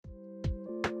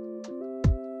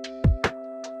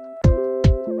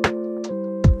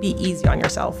be easy on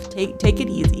yourself. Take it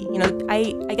easy. You know,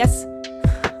 I guess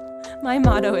my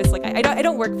motto is like, I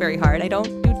don't work very hard. I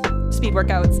don't do speed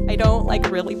workouts. I don't like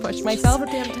really push myself. So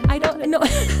damn I don't know.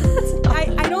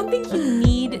 I don't think you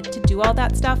need to do all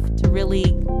that stuff to really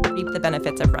reap the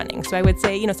benefits of running. So I would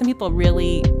say, you know, some people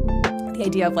really, the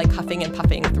idea of like huffing and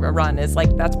puffing through a run is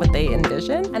like, that's what they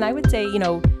envision. And I would say, you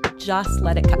know, just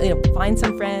let it, you know, find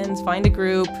some friends, find a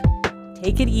group,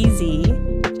 take it easy,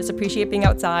 just appreciate being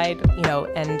outside, you know,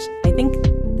 and I think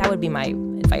that would be my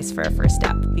advice for a first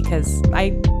step, because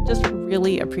I just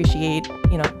really appreciate,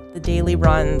 you know, the daily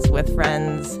runs with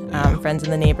friends, friends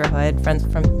in the neighborhood, friends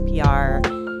from PR.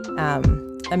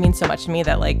 That means so much to me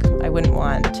that like I wouldn't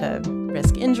want to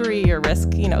risk injury or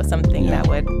risk, you know, something that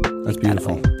would That's take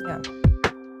beautiful. That away.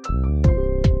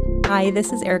 Hi,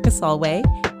 this is Erica Solway,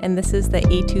 and this is the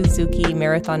A2Zukey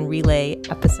Marathon Relay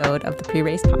episode of the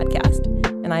Pre-Race Podcast.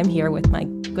 And I'm here with my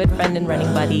good friend and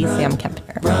running buddy, Sam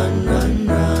Kempner. Run, run,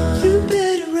 run. You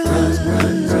better run,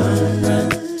 run, run, run,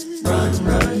 run,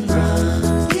 run,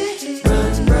 run. Yeah.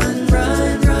 Run, run,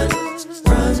 run, run,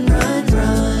 run, run,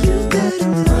 run. You better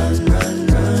run, run,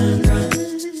 run, run,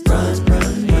 run,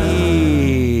 run.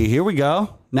 Hey, here we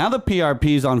go. Now the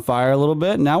PRP's on fire a little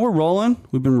bit. Now we're rolling.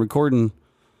 We've been recording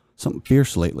something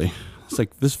fierce lately. It's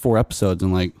like this 4 episodes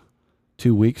in like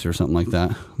 2 weeks or something like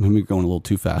that. Maybe we're going a little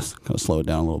too fast. Kind of slow it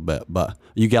down a little bit. But are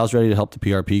you gals ready to help the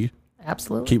PRP?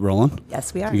 Absolutely. Keep rolling?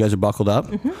 Yes, we are. You guys are buckled up?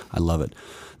 Mm-hmm. I love it.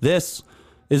 This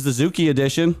is the Zukey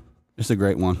edition. It's a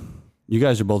great one. You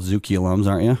guys are both Zukey alums,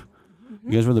 aren't you?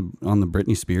 Mm-hmm. You guys were on the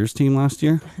Britney Spears team last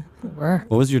year? We were.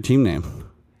 What was your team name?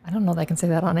 I don't know that I can say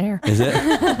that on air. Is it?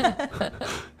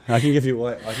 I can give you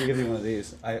what? I can give you one of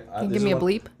these. Can you give me a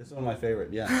bleep? This is one of my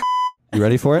favorite. Yeah. You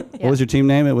ready for it? Yeah. What was your team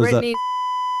name? It was Brittany.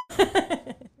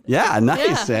 Yeah, nice,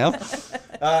 Yeah. Sam.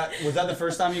 Was that the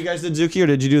first time you guys did Zukey, or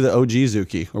did you do the OG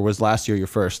Zukey, or was last year your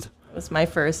first? It was my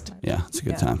first. Yeah, it's a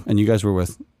good time. And you guys were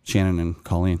with Shannon and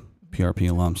Colleen, PRP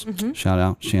alums. Mm-hmm. Shout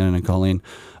out Shannon and Colleen.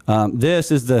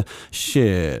 This is the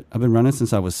shit. I've been running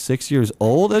since I was 6 years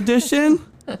old edition.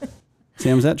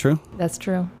 Sam, is that true? That's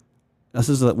true. This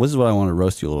is what I want to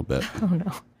roast you a little bit. Oh, no.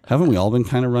 Haven't we all been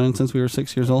kind of running since we were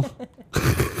 6 years old?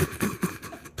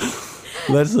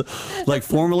 That's like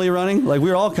formally running. Like we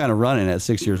were all kind of running at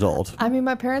 6 years old. I mean,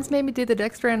 my parents made me do the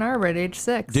Dexter Ann Arbor at age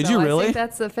 6. Did so you really? I think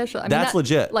that's official. I mean, That's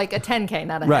legit. Like a 10K,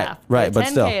 not a Right, half. right, but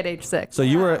 10K still. at age 6. So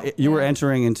you were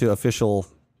entering into official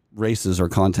races or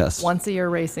contests. Once a year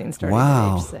racing starting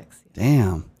Wow. at age 6.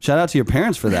 Damn. Shout out to your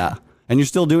parents for that. And you're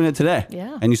still doing it today.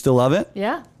 Yeah. And you still love it?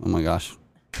 Yeah. Oh my gosh.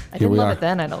 I didn't love it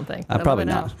then, I don't think. but I Probably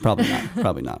love it not. now. Probably not.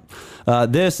 Probably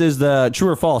not. This is the true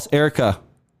or false. Erica,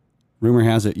 rumor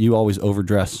has it you always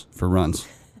overdress for runs.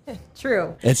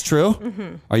 True. It's true?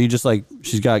 Mm-hmm. Are you just like,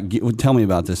 tell me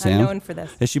about this, Sam. I'm known for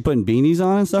this. Is she putting beanies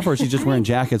on and stuff, or is she just wearing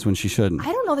jackets when she shouldn't?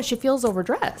 I don't know that she feels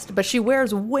overdressed, but she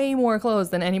wears way more clothes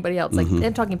than anybody else. Like, Mm-hmm.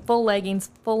 I'm talking full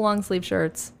leggings, full long sleeve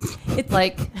shirts. It's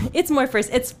like it's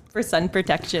for sun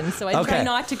protection, so I Okay. try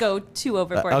not to go too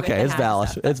overboard. with Okay, the it's hat valid.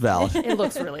 stuff. It's valid. It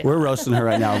looks really We're roasting her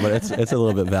right now, but it's a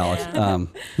little bit valid.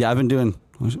 I've been doing.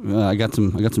 I got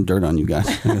some dirt on you guys.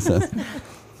 Like I said.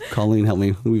 Colleen helped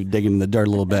me. We were digging in the dirt a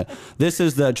little bit. This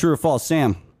is the true or false.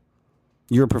 Sam,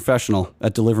 you're a professional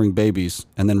at delivering babies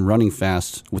and then running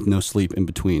fast with no sleep in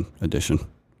between edition.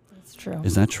 It's true.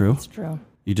 Is that true? It's true.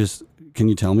 Can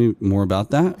you tell me more about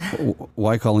that?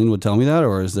 Why Colleen would tell me that,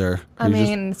 or is there? So I'm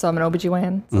an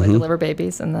OBGYN, so I deliver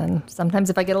babies, and then sometimes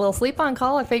if I get a little sleep on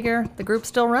call, I figure the group's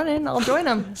still running, I'll join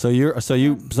them. So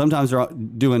you sometimes are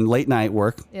doing late night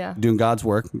work, doing God's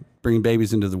work, bringing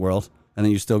babies into the world, and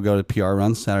then you still go to PR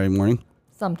runs Saturday morning?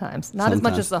 Sometimes. Not as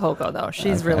much as the Hoko, though.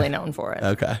 She's really known for it.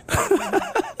 Okay.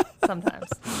 Sometimes.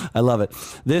 I love it.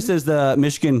 This is the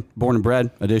Michigan Born and Bred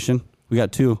edition. We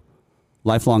got 2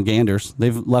 lifelong Ganders.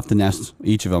 They've left the nest,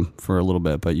 each of them, for a little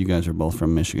bit, but you guys are both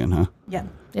from Michigan, huh? Yeah.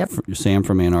 Yep. Sam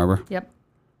from Ann Arbor. Yep.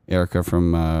 Erica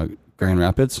from Grand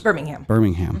Rapids. Birmingham.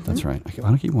 That's right. I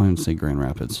don't keep wanting to say Grand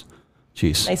Rapids.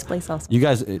 Jeez. Nice place also. You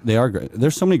guys, they are great.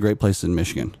 There's so many great places in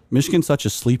Michigan. Michigan's such a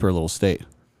sleeper little state.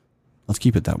 Let's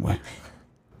keep it that way.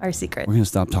 Our secret. We're going to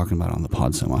stop talking about it on the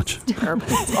pod so much.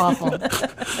 It's awful.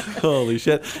 Holy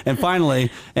shit. And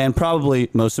finally, and probably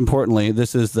most importantly,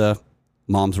 this is the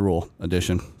Mom's Rule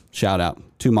edition. Shout out.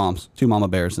 2 moms, 2 mama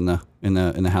bears in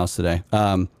the house today.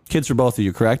 Kids for both of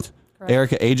you, correct? Correct.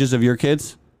 Erica, ages of your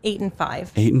kids? 8 and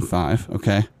 5. 8 and 5.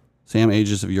 Okay. Sam,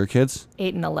 ages of your kids?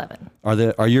 8 and 11.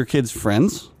 Are your kids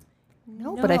friends?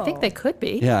 No, but I think they could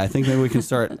be. Yeah, I think maybe we can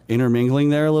start intermingling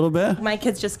there a little bit. My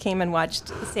kids just came and watched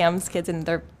Sam's kids in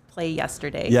their play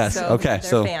yesterday. Yes. So Okay. they're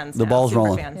So fans the now, ball's super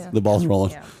rolling. fans. Yeah. The ball's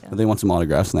rolling. Yeah. But they want some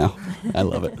autographs now. I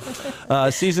love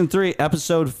it. Season 3,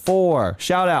 episode 4.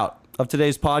 Shout out of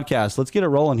today's podcast. Let's get it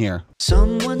rolling here.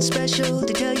 Someone special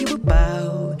to tell you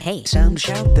about. Hey, some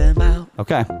shout them out.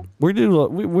 Okay. We've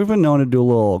been known to do a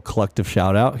little collective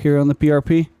shout out here on the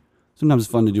PRP. Sometimes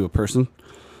it's fun to do a person.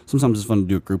 Sometimes it's fun to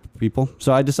do a group of people.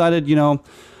 So I decided,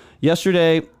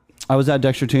 yesterday I was at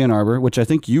Dexter Ann Arbor, which I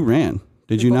think you ran.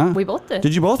 Did you not? We both did.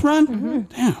 Did you both run?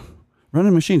 Damn.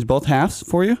 Running machines, both halves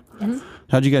for you?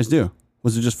 How'd you guys do?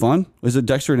 Was it just fun? Was it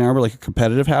Dexter Ann Arbor like a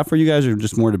competitive half for you guys or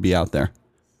just more to be out there?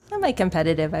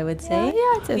 Semi-competitive, I would say. Yeah,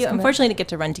 I'd say We semi. unfortunately didn't get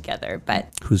to run together, but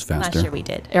Who's faster? last year we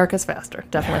did. Erica's faster,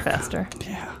 definitely faster.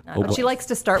 Yeah. But she likes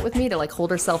to start with me to like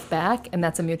hold herself back, and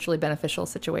that's a mutually beneficial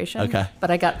situation. Okay.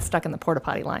 But I got stuck in the porta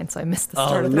potty line, so I missed the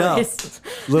start of the no. race.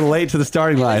 A little late to the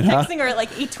starting line, huh? Texting her at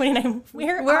like 8:29.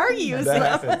 Where are you?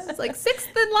 It's like sixth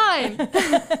in line.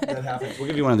 We'll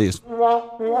give you one of these.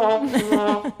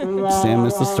 Sam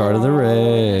missed the start of the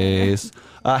race.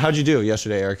 How'd you do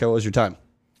yesterday, Erica? What was your time?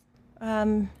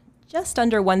 Just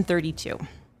under 132.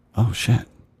 Oh, shit.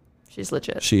 She's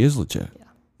legit. She is legit. Yeah.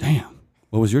 Damn.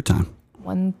 What was your time?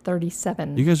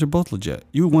 137. You guys are both legit.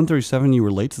 You 137, you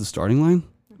were late to the starting line?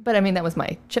 But I mean, that was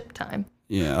my chip time.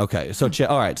 Yeah, okay. So,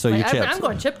 all right, so you Like, chipped. I'm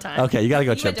going chip time. Okay, you got to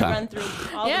go You chip had to time. run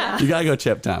through all Yeah. You got to go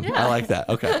chip time. I like that.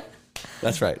 Okay.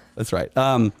 That's right. That's right.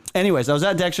 Anyways, I was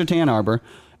at Dexter Ann Arbor,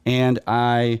 and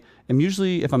I am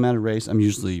usually, if I'm at a race, I'm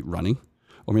usually running,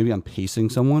 or maybe I'm pacing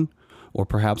someone, or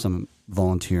perhaps I'm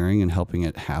volunteering and helping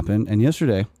it happen. And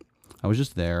yesterday, I was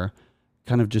just there,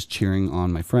 kind of just cheering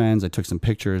on my friends. I took some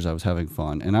pictures. I was having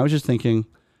fun. And I was just thinking,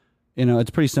 it's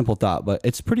a pretty simple thought, but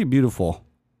it's pretty beautiful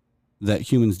that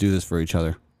humans do this for each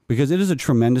other because it is a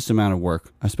tremendous amount of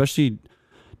work, especially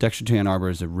Dexter Ann Arbor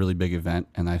is a really big event.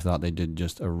 And I thought they did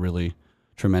just a really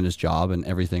tremendous job and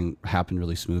everything happened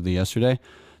really smoothly yesterday.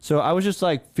 So I was just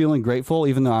like feeling grateful,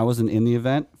 even though I wasn't in the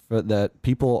event, for that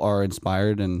people are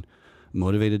inspired and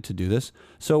motivated to do this.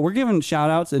 So we're giving shout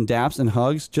outs and daps and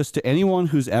hugs just to anyone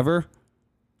who's ever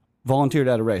volunteered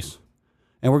at a race.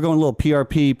 And we're going a little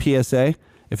PRP PSA.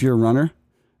 If you're a runner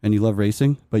and you love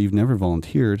racing, but you've never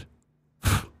volunteered,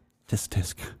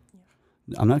 tisk.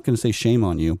 I'm not going to say shame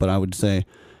on you, but I would say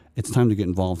it's time to get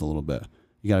involved a little bit.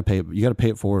 You got to pay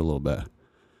it forward a little bit.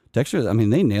 Dexter, I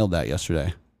mean, they nailed that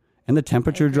yesterday. And the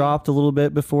temperature dropped a little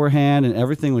bit beforehand and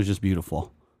everything was just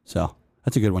beautiful. So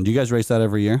that's a good one. Do you guys race that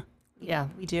every year? Yeah.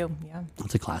 We do, yeah.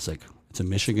 It's a classic. It's a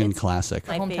Michigan classic.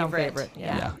 My Hometown favorite. favorite,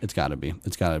 Yeah, it's got to be.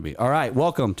 It's got to be. All right,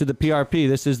 welcome to the PRP.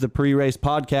 This is the pre-race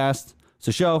podcast. It's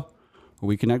a show where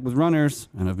we connect with runners,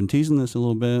 and I've been teasing this a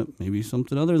little bit. Maybe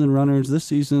something other than runners this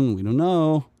season. We don't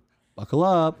know. Buckle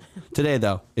up. Today,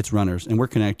 though, it's runners, and we're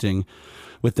connecting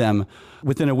with them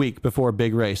within a week before a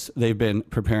big race they've been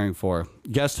preparing for.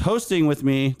 Guest hosting with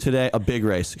me today, a big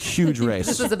race, huge race.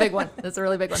 This is a big one. This is a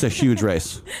really big one. It's a huge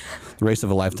race, the race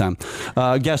of a lifetime.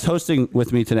 Guest hosting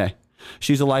with me today.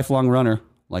 She's a lifelong runner,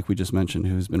 like we just mentioned,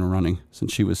 who's been running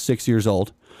since she was 6 years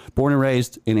old. Born and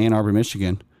raised in Ann Arbor,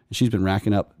 Michigan. And she's been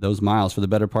racking up those miles for the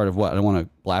better part of what? I don't want to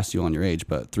blast you on your age,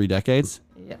 but 3 decades?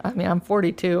 Yeah, I mean, I'm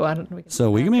 42.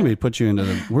 So we can maybe put you into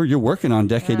you're working on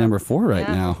decade number 4 right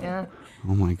now. Yeah.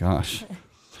 Oh my gosh.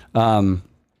 I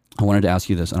wanted to ask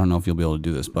you this. I don't know if you'll be able to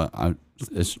do this, but and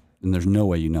there's no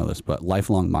way you know this, but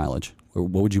lifelong mileage. What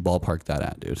would you ballpark that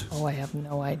at, dude? Oh, I have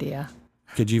no idea.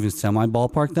 Could you even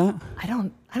semi-ballpark that? I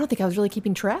don't think I was really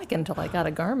keeping track until I got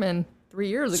a Garmin 3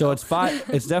 years ago. So it's 5.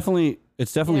 It's definitely Yeah.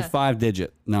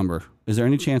 5-digit number. Is there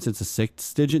any chance it's a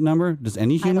 6-digit number? Does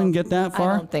any human get that I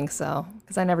far? don't think so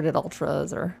because I never did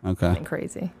ultras or Okay. anything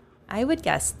crazy. I would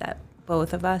guess that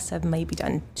both of us have maybe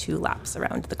done 2 laps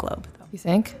around the globe, though. You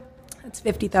think? That's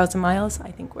 50,000 miles.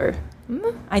 I think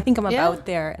I'm Yeah. about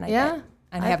there, and Yeah.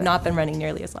 I have not been running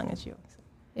nearly as long as you.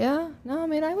 Yeah. No, I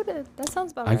mean, I would. That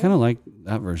sounds about I right. kind of like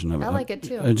that version of it. I like it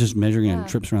too. Just measuring in Yeah.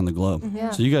 trips around the globe.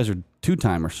 Yeah. So you guys are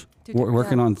 2-timers. Two-timers.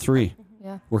 Working on 3.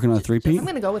 Yeah. Working on 3-peat? I'm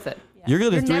going to go with it. You're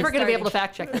going to You're 3. never going to be able to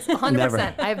fact check this. 100%. Never.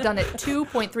 I have done it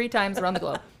 2.3 times around the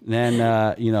globe. Then,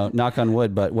 knock on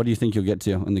wood, but what do you think you'll get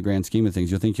to in the grand scheme of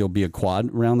things? You'll think you'll be a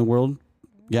quad around the world,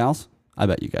 gals? I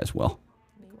bet you guys will.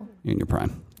 You're in your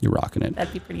prime. You're rocking it.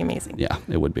 That'd be pretty amazing. Yeah,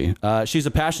 it would be. She's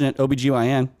a passionate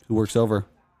OBGYN who works over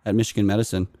at Michigan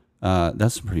Medicine.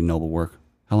 That's some pretty noble work.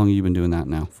 How long have you been doing that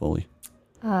now, fully?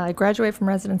 I graduated from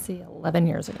residency 11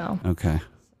 years ago. Okay.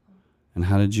 And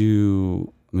how did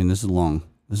you? I mean, this is long.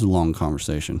 This is a long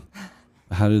conversation.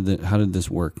 How did this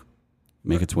work?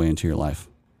 Make its way into your life?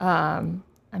 I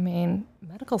mean,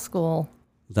 medical school.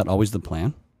 Was that always the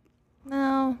plan?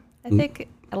 No, I think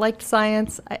I liked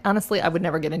science. Honestly, I would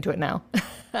never get into it now.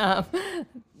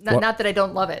 Not that I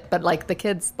don't love it, but like the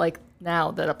kids like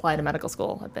now that apply to medical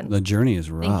school have been The journey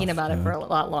is rough. thinking about it for a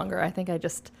lot longer. I think I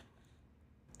just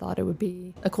thought it would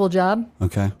be a cool job.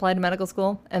 Okay. Applied to medical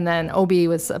school, and then OB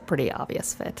was a pretty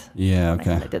obvious fit. Yeah. when I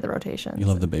Okay. kinda did the rotations. You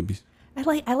love the babies. I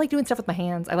like doing stuff with my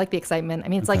hands. I like the excitement. I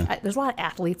mean, it's like there's a lot of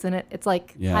athletes in it. It's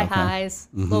like high highs,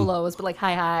 low lows, but like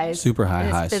high highs. Super high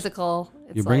and highs. It's physical.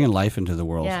 It's You're bringing like, life into the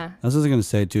world. Yeah. That's what I was going to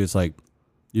say, too. It's like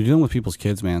you're dealing with people's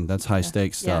kids, man. That's high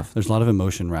stakes stuff. Yeah. There's a lot of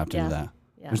emotion wrapped into Yeah. that.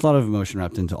 Yeah. There's a lot of emotion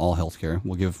wrapped into all healthcare.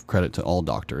 We'll give credit to all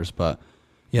doctors. But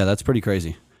yeah, that's pretty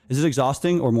crazy. Is it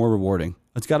exhausting or more rewarding?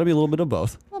 It's got to be a little bit of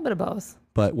both. a little bit of both.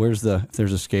 But if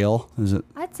there's a scale, is it?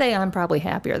 I'd say I'm probably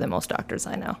happier than most doctors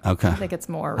I know. Okay. I think it's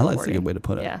more I like rewarding. that's a good way to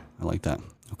put it. Yeah. I like that.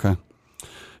 Okay.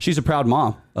 She's a proud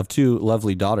mom of 2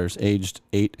 lovely daughters, aged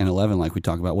 8 and 11, like we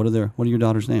talk about. What are your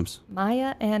daughters' names?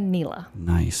 Maya and Neela.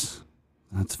 Nice.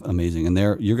 That's amazing.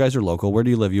 And you guys are local. Where do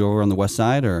you live? You over on the west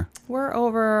side or? We're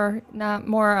over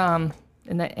more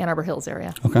in the Ann Arbor Hills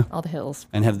area. Okay. All the hills.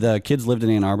 And have the kids lived in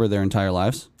Ann Arbor their entire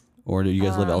lives? Or do you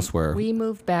guys live elsewhere? We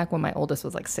moved back when my oldest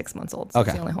was like 6 months old. So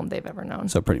Okay. it's the only home they've ever known.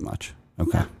 So pretty much.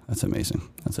 Okay. That's amazing.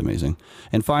 That's amazing.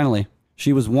 And finally,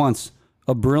 she was once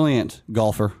a brilliant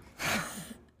golfer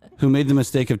who made the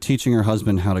mistake of teaching her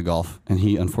husband how to golf. And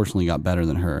he unfortunately got better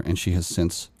than her. And she has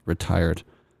since retired.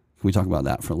 Can we talk about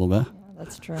that for a little bit? Yeah,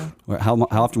 that's true. How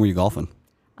often were you golfing?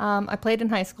 I played in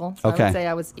high school. So Okay. I would say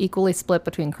I was equally split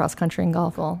between cross country and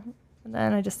golf. And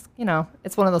then I just,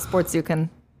 it's one of those sports you can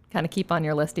kind of keep on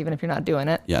your list even if you're not doing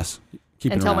it. Yes.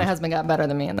 Keep it Until my around. husband got better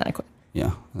than me and then I quit.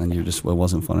 Yeah. And it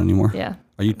wasn't fun anymore. Yeah.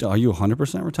 Are you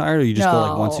 100% retired or you just go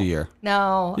like once a year?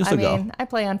 No, You'll I still go. mean, I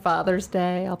play on Father's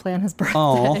Day. I'll play on his birthday.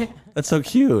 Oh, that's so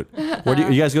cute. Where do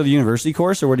you guys go to the university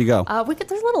course or where do you go?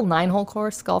 There's a little 9-hole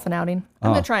course, golf and outing.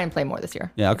 I'm going to try and play more this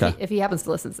year. Yeah, okay. If he happens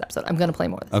to listen to this episode, I'm going to play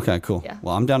more this year. Okay, cool. Yeah.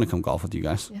 Well, I'm down to come golf with you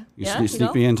guys. Yeah. You Yeah, sneak you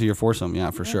go? me into your foursome. Yeah,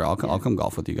 for sure. I'll come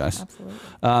golf with you guys.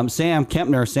 Absolutely. Sam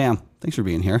Kempner. Sam, thanks for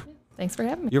being here. Thanks for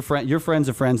having me. You're friends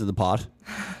of friends of the pod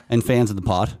and fans of the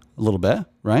pod a little bit,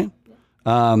 right?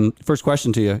 First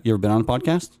question to you. You ever been on a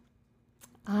podcast?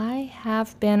 I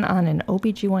have been on an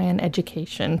OBGYN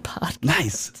education podcast.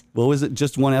 Nice. Well, was it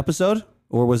just one episode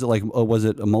or was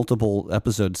it a multiple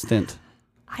episode stint?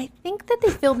 I think that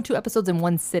they filmed 2 episodes in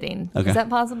one sitting. Okay. Is that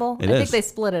possible? It I is. think they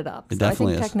split it up. It so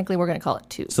definitely I think is. technically we're going to call it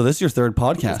 2. So this is your third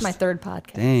podcast. This is my 3rd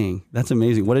podcast. Dang, that's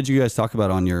amazing. What did you guys talk about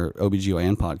on your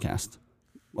OBGYN podcast?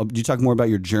 Did you talk more about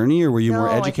your journey or were you more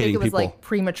I think educating it was people? like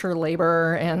premature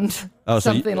labor and Oh,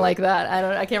 so something like that.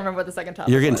 I can't remember what the second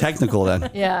topic You're getting was. technical then.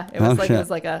 Yeah, it was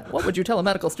like what would you tell a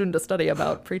medical student to study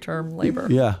about preterm labor?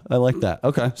 Yeah, I like that.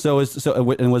 Okay,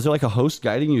 and was there like a host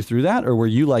guiding you through that, or were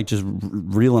you like just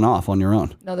reeling off on your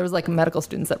own? No, there was like medical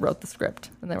students that wrote the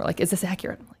script, and they were like, "Is this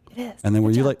accurate?" I'm like, "It is." And then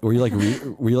were you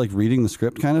like reading the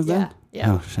script kind of then?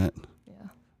 Yeah. Oh shit.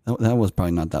 Yeah, That was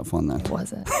probably not that fun then. it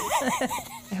wasn't.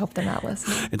 I hope they're not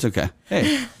listening. It's okay.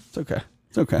 Hey, it's okay.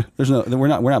 It's okay. We're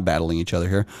not battling each other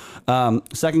here.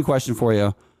 Second question for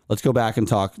you. Let's go back and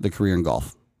talk the career in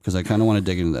golf because I kind of want to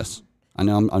dig into this. I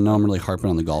know I'm really harping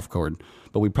on the golf cord,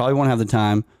 but we probably won't have the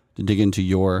time to dig into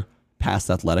your past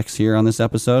athletics here on this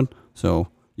episode. So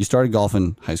you started golf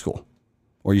in high school,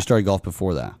 or you started golf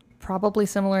before that. Probably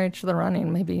similar age to the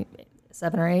running, maybe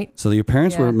 7 or 8. So your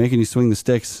parents were Yeah. making you swing the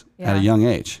sticks at a Yeah. young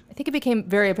age. I think it became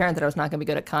very apparent that I was not going to be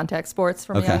good at contact sports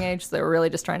from a young age. So they were really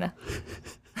just trying to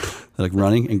Like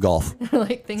running and golf.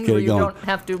 like things get where it you going. don't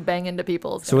have to bang into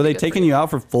people. So were they taking you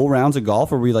out for full rounds of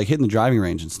golf, or were you like hitting the driving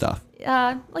range and stuff?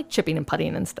 like chipping and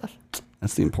putting and stuff.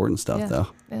 That's the important stuff, Yeah. though.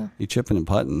 Yeah. You chipping and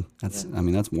putting. That's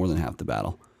more than half the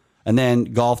battle. And then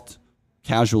golfed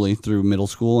casually through middle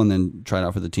school, and then tried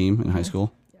out for the team in high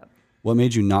school. Yep. What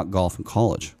made you not golf in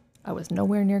college? I was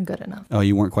nowhere near good enough. Oh,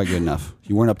 you weren't quite good enough.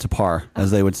 You weren't up to par,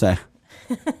 as they would say.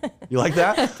 You like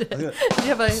that? Do you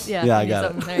have a Yeah, I need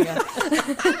got something. There you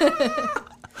go.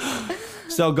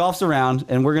 So golf's around,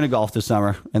 and we're going to golf this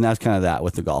summer, and that's kind of that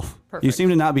with the golf. You Perfect. seem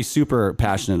to not be super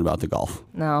passionate about the golf.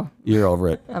 No, You're over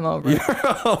it. I'm over it.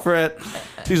 You're over it.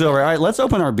 She's over it. All right, let's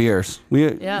open our beers.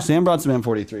 Yeah. Sam brought some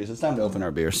M43s. It's time to open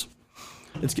our beers.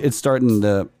 It's starting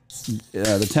the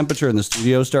temperature in the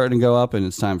studio is starting to go up, and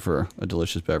it's time for a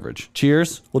delicious beverage.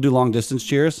 Cheers. We'll do long distance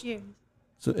cheers. Cheers.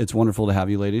 So it's wonderful to have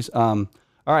you, ladies. All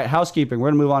right, housekeeping. We're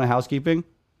gonna move on to housekeeping,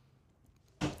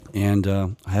 and I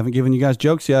haven't given you guys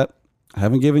jokes yet. I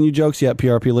haven't given you jokes yet,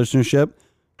 PRP listenership,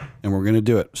 and we're gonna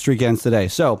do it. Streak ends today.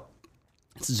 So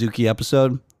it's a Zukey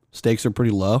episode. Stakes are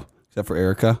pretty low, except for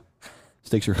Erica.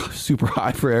 Stakes are super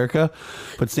high for Erica,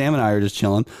 but Sam and I are just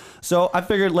chilling. So I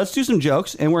figured let's do some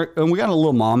jokes, and we got a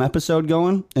little mom episode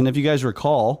going. And if you guys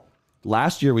recall,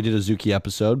 last year we did a Zukey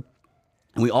episode,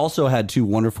 and we also had 2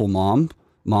 wonderful mom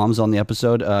moms on the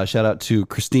episode. Shout out to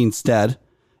Christine Stead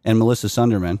and Melissa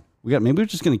Sunderman. Maybe we're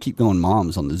just going to keep going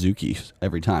moms on the Zukeys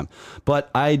every time.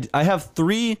 But I have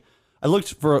 3. I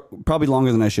looked for probably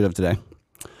longer than I should have today.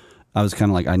 I was kind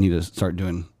of like, I need to start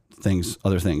doing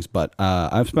other things. But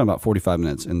I've spent about 45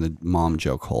 minutes in the mom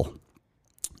joke hole.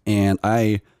 And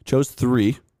I chose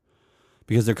 3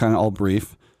 because they're kind of all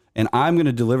brief. And I'm going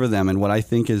to deliver them in what I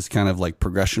think is kind of like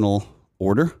progressional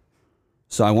order.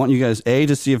 So I want you guys, A,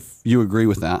 to see if you agree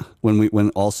with that when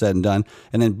all said and done.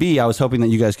 And then B, I was hoping that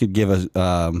you guys could give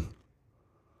a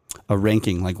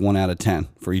ranking, like 1 out of 10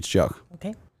 for each joke.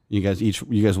 Okay. You guys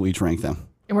will each rank them.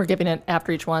 And we're giving it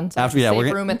after each one. So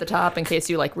save room at the top in case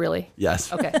you like really.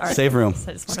 Yes. Okay. All right. Save room.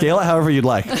 Scale it however you'd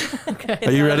like. Okay.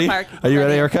 Are you ready? Are you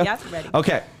ready, Erica? Yeah, ready.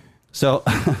 Okay. So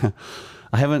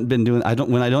I haven't been doing.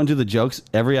 When I don't do the jokes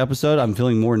every episode, I'm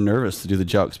feeling more nervous to do the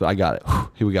jokes. But I got it.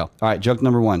 Here we go. All right. Joke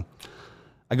number 1.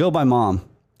 I go by Mom,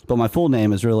 but my full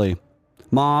name is really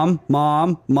Mom.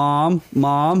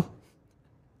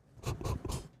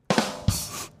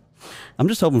 I'm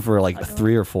just hoping for like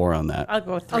 3 or 4 on that. I'll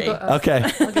go with 3. Okay.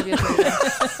 I'll give you a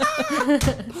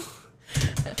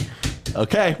 3.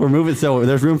 Okay, we're moving. So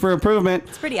there's room for improvement.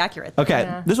 It's pretty accurate. Okay,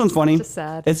 Yeah. this one's funny. Just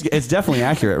sad. It's definitely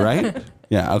accurate, right?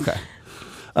 Yeah. Okay.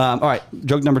 All right.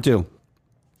 Joke number 2.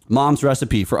 Mom's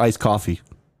recipe for iced coffee.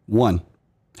 1,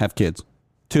 have kids.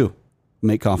 2,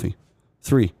 make coffee.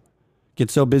 3,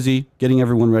 get so busy getting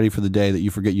everyone ready for the day that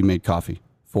you forget you made coffee.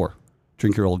 4,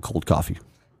 drink your old cold coffee.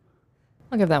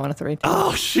 I'll give that one a 3.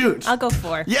 Oh shoot! I'll go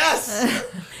 4. Yes.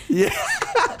 Yeah.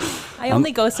 I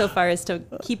only go so far as to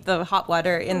keep the hot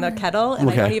water in the kettle, and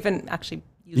Okay. I don't even actually.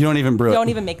 You don't even brew it. Don't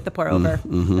even make the pour over.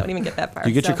 Don't even get that far. Do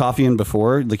you get your coffee in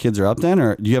before the kids are up then,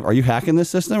 or are you hacking this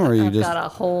system, or are you I've just got a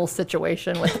whole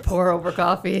situation with pour over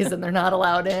coffees and they're not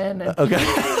allowed in. And okay?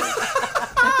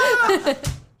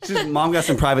 Mom got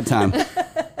some private time.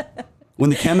 When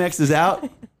the Chemex is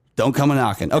out, don't come a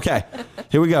knocking. Okay,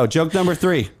 here we go. Joke number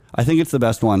 3. I think it's the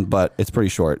best one, but it's pretty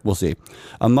short. We'll see.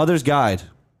 A mother's guide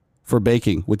for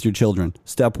baking with your children.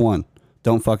 Step 1,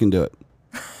 don't fucking do it.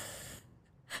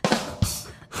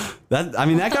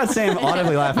 That got Sam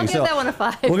audibly laughing. I'll give that one a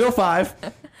 5. We'll go 5.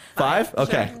 5?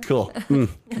 Okay, cool.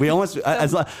 We almost.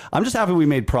 I'm just happy we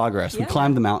made progress. We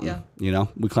climbed the mountain. Yeah. You know,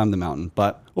 we climbed the mountain.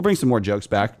 But we'll bring some more jokes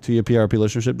back to your PRP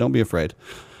listenership. Don't be afraid.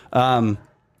 All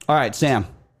right, Sam.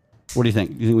 What do you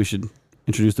think? You think we should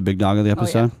introduce the big dog of the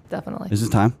episode? Oh, yeah, definitely. Is this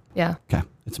time? Yeah. Okay.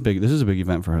 This is a big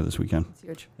event for her this weekend. It's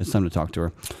huge. It's time to talk to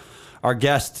her. Our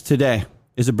guest today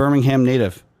is a Birmingham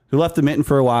native who left the mitten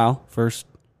for a while. First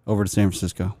over to San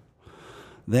Francisco,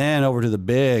 then over to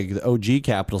the OG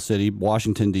capital city,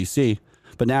 Washington, D.C.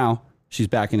 But now she's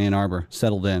back in Ann Arbor,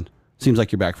 settled in. Seems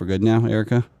like you're back for good now,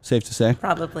 Erica. Safe to say?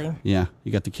 Probably. Yeah.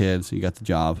 You got the kids. You got the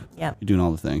job. Yeah. You're doing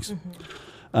all the things.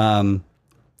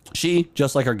 She,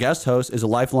 just like our guest host, is a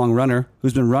lifelong runner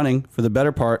who's been running for the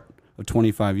better part of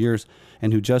 25 years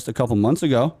and who just a couple months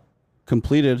ago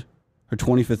completed her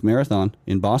 25th marathon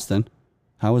in Boston.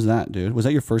 How was that, dude? Was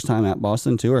that your first time at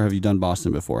Boston too, or have you done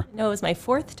Boston before? No, it was my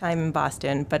 4th time in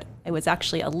Boston, but it was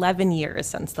actually 11 years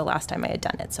since the last time I had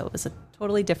done it. So it was a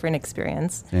totally different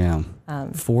experience. Damn.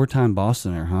 4-time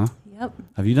Bostoner, huh? Yep.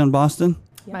 Have you done Boston?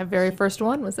 My very first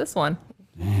one was this one.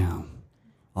 Damn.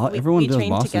 Everyone we does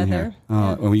trained Boston together.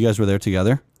 here. Oh, you guys were there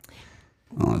together?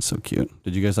 Oh, that's so cute.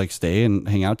 Did you guys like stay and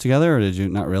hang out together, or did you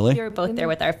not really? We were both there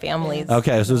with our families.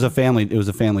 Okay, so it was a family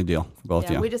deal for both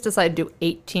of Yeah, you. we just decided to do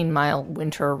 18-mile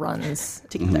winter runs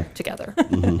together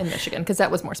in Michigan because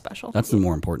that was more special. That's the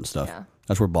more important stuff. Yeah.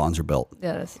 That's where bonds are built.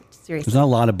 Yeah, it is. Seriously, There's not a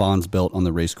lot of bonds built on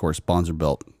the race course. Bonds are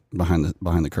built behind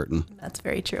the curtain. that's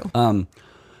very true.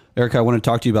 Erica, I want to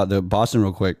talk to you about the Boston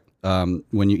real quick.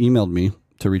 When you emailed me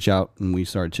to reach out and we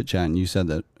started chit-chatting, you said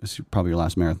that it's probably your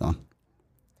last marathon.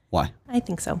 Why? I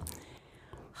think so.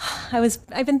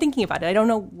 I've been thinking about it. I don't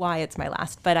know why it's my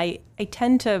last, but I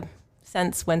tend to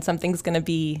sense when something's going to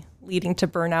be leading to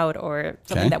burnout or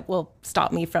something that will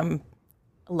stop me from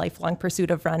a lifelong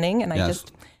pursuit of running. And I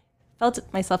just felt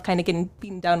myself kind of getting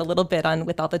beaten down a little bit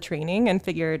with all the training and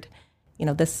figured,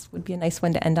 this would be a nice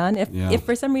one to end on. If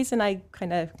for some reason if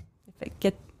I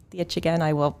get the itch again,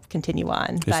 I will continue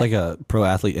on. It's like a pro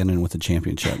athlete ending with a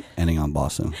championship, ending on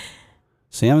Boston.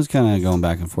 Sam is kind of going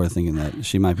back and forth thinking that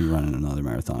she might be running another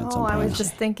marathon at some point. I was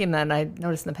just thinking that I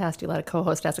noticed in the past you let a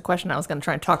co-host ask a question. I was going to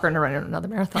try and talk her into running another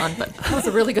marathon, but that was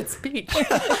a really good speech. Dang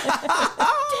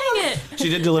it. She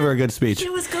did deliver a good speech.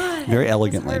 It was good. Very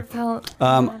elegantly. Heartfelt.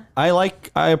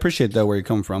 I appreciate though where you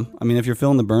come from. I mean, if you're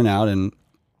feeling the burnout and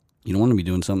you don't want to be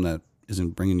doing something that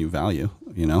isn't bringing you value,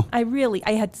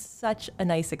 I had such a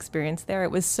nice experience there.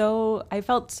 It was I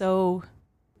felt so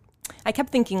I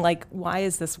kept thinking, like, why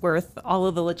is this worth all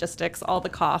of the logistics, all the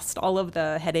cost, all of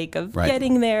the headache of Right.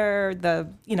 getting there,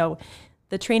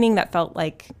 the training that felt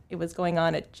like it was going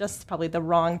on at just probably the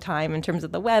wrong time in terms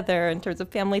of the weather, in terms of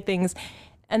family things.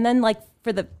 And then like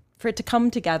for it to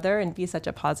come together and be such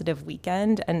a positive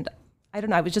weekend. And I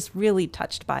don't know, I was just really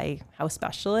touched by how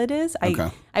special it is. Okay.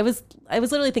 I was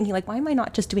literally thinking, like, why am I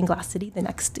not just doing Glass City the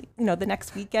next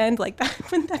weekend? Like,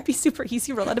 wouldn't that be super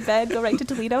easy? Roll out of bed, go right to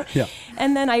Toledo. Yeah.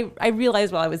 And then I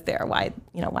realized while I was there why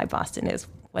Boston is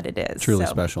what it is. Truly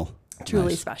So, special. Truly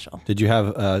Nice. special. Did you have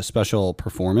a special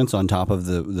performance on top of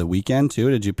the weekend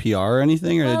too? Did you PR or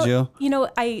anything, or did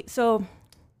you? So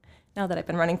now that I've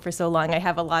been running for so long, I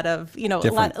have a lot of,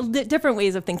 different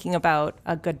ways of thinking about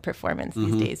a good performance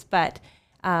these days. But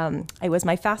I was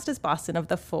my fastest Boston of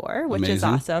the 4, which is Amazing.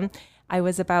 awesome. I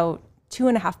was about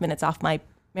 2.5 minutes off my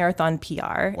marathon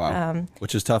PR. Wow.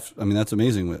 Which is tough. I mean, that's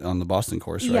amazing on the Boston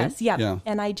course, right? Yes, yeah. Yeah.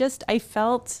 And I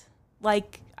felt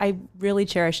like I really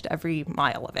cherished every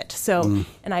mile of it. So,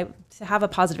 to have a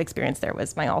positive experience there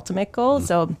was my ultimate goal.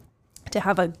 So to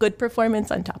have a good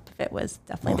performance on top of it was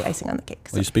definitely the icing on the cake.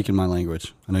 Well, you speak in my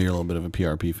language. I know you're a little bit of a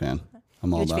PRP fan.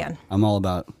 Huge fan. I'm all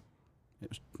about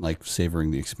like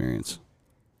savoring the experience,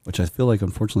 which I feel like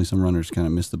unfortunately some runners kind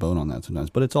of miss the boat on that sometimes.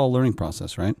 But it's all a learning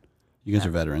process, right? You guys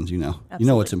are veterans, you know. You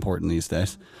know what's important these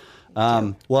days.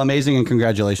 Well, amazing, and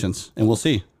congratulations. And we'll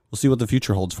see. We'll see what the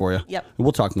future holds for you. Yep. And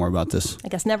we'll talk more about this. I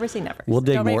guess never say never. We'll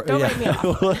dig Don't more. Write me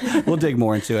off. We'll dig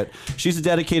more into it. She's a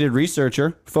dedicated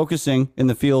researcher focusing in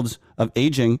the fields of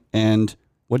aging and,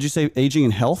 what'd you say, aging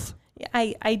and health?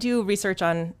 I do research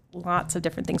on lots of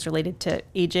different things related to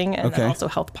aging and then also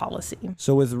health policy.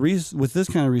 So with this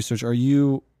kind of research,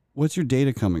 what's your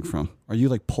data coming from? Are you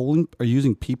like polling? Are you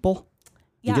using people?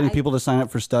 Yeah, Getting people to sign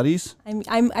up for studies?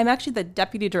 I'm actually the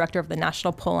deputy director of the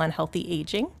National Poll on Healthy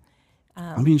Aging.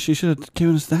 I mean, she should have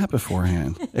given us that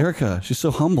beforehand. Erica, she's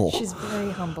so humble. She's very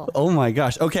humble. Oh my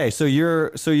gosh. Okay, so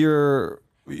you're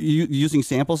using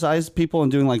sample size people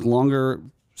and doing like longer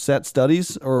set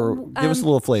studies, or give us a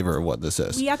little flavor of what this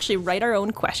is. We actually write our own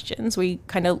questions. We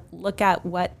kind of look at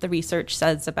what the research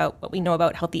says about what we know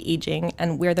about healthy aging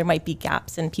and where there might be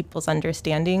gaps in people's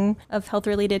understanding of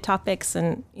health-related topics.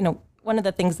 And, one of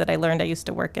the things that I learned, I used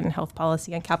to work in health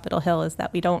policy on Capitol Hill, is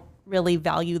that we don't really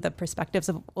value the perspectives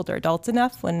of older adults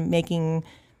enough when making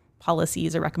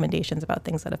policies or recommendations about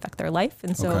things that affect their life.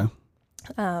 And so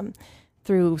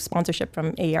through sponsorship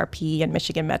from AARP and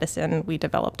Michigan Medicine, we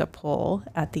developed a poll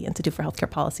at the Institute for Healthcare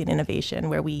Policy and Innovation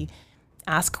where we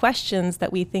ask questions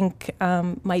that we think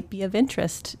might be of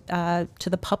interest to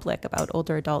the public about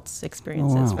older adults'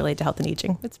 experiences related to health and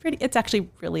aging. It's actually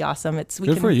really awesome. We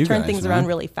Good for can you turn guys, things man. around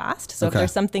really fast. So if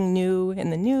there's something new in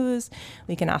the news,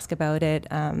 we can ask about it,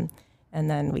 and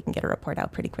then we can get a report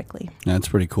out pretty quickly. Yeah, that's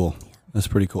pretty cool. That's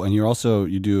pretty cool. And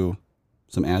you do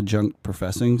some adjunct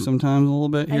professing sometimes a little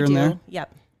bit here and there?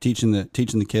 Yep. Teaching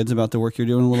the kids about the work you're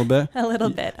doing a little bit? A little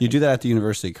bit. You do that at the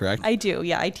university, correct? I do,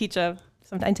 yeah. I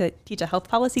sometimes teach a health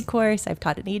policy course. I've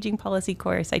taught an aging policy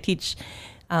course. I teach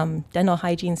dental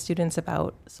hygiene students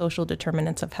about social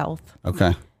determinants of health.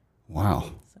 Okay.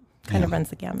 Wow. Kind of runs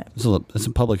the gamut. It's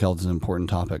a public health is an important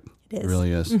topic. It is. It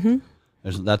really is.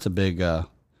 That's a big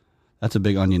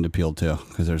onion to peel too,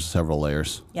 because there's several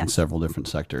layers in several different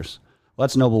sectors. Well,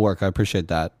 that's noble work. I appreciate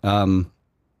that.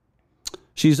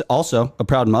 She's also a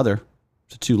proud mother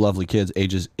to 2 lovely kids,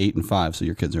 ages 8 and 5. So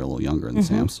your kids are a little younger than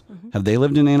Sam's. Have they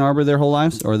lived in Ann Arbor their whole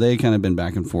lives, or they kind of been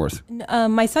back and forth?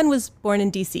 My son was born in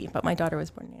D.C., but my daughter was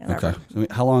born in Ann Arbor. Okay. So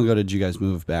how long ago did you guys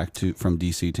move back from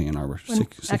D.C. to Ann Arbor?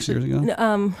 Six years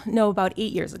ago? No, about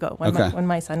 8 years ago when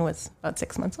my son was about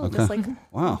 6 months old. Just like,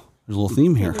 wow. There's a little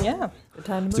theme here. yeah. Good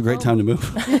time to It's move a great on. time to move.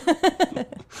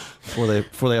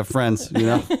 before they have friends,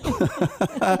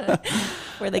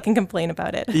 Where they can complain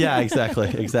about it. Yeah,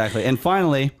 exactly. And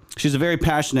finally, she's a very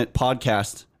passionate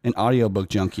podcast and audiobook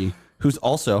junkie who's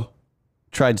also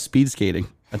tried speed skating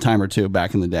a time or two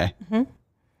back in the day.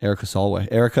 Erica Solway.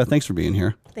 Erica, thanks for being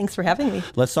here. Thanks for having me.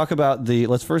 Let's talk about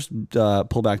let's first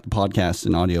pull back the podcast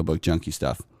and audiobook junkie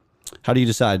stuff. How do you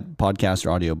decide podcast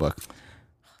or audiobook?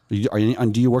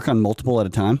 Do you work on multiple at a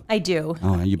time? I do.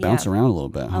 Oh, you bounce around a little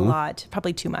bit, huh? A lot.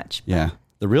 Probably too much. Yeah.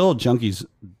 The real junkies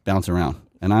bounce around,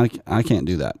 and I can't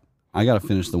do that. I got to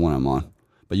finish the one I'm on.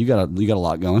 But you got a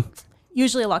lot going.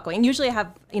 Usually a lot going. Usually I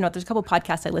have, there's a couple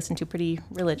podcasts I listen to pretty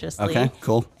religiously. Okay,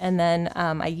 cool. And then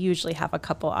I usually have a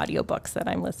couple audiobooks that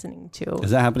I'm listening to.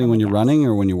 Is that happening when you're running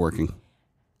or when you're working?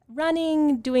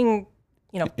 Running, doing,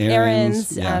 Errands,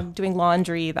 errands, yeah. doing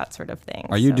laundry, that sort of thing.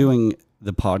 Are you doing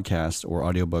the podcast or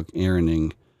audiobook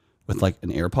erranding with like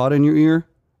an AirPod in your ear?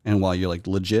 And while you're like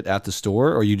legit at the store,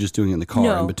 or are you just doing it in the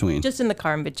car in between? Just in the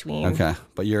car in between. Okay,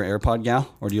 but you're an AirPod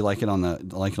gal, or do you like it on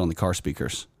the car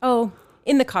speakers? Oh,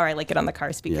 in the car, I like it on the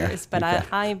car speakers, but okay.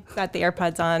 I got the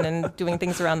AirPods on and doing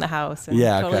things around the house and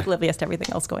totally oblivious to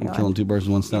everything else going on. Killing two birds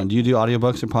with one stone. Do you do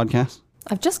audiobooks or podcasts?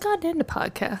 I've just gotten into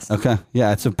podcasts. Okay,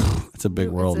 yeah, it's a big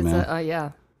world, man.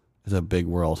 Yeah. It's a big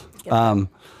world.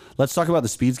 Let's talk about the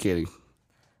speed skating.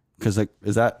 Because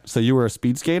so you were a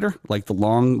speed skater, like the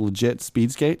long, legit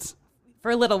speed skates? For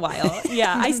a little while,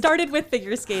 yeah. I started with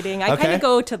figure skating. I kind of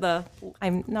go to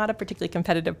I'm not a particularly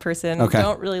competitive person. Okay.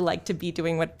 Don't really like to be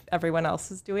doing what everyone else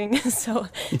is doing. So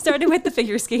started with the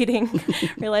figure skating,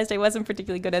 realized I wasn't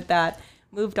particularly good at that.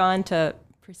 Moved on to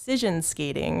precision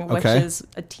skating, which is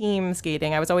a team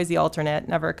skating. I was always the alternate,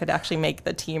 never could actually make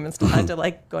the team and still had to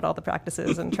like go to all the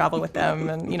practices and travel with them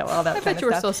and all that I bet you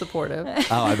were so supportive.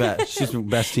 Oh, I bet. She's the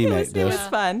best teammate, dude. It was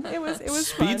fun. It was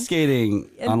Speed fun. skating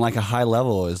on like a high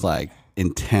level is like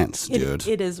intense, dude.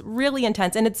 It is really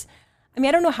intense. And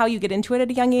I don't know how you get into it at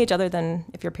a young age other than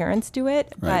if your parents do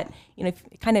it. Right. But,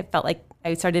 it kind of felt like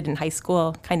I started in high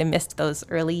school, kind of missed those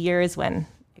early years when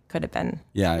it could have been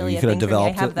really you a could have thing for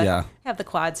me. developed I have the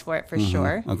quads for it for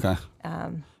sure. Okay.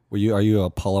 Are you a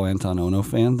Paulo Antonono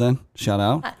fan then? Shout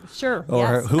out. Sure. Or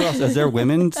yes. who else? Is there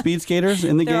women speed skaters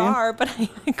in the There game? are, but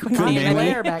I couldn't Bonnie name Bonnie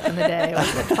any. Blair back in the day.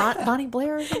 Was it Bonnie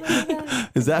Blair or something like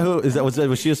that? Is that who?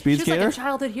 Was she a speed She was skater? like a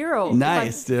childhood hero.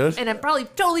 Nice, dude. And I'm probably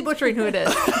totally butchering who it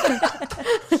is.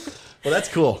 Well, that's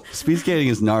cool. Speed skating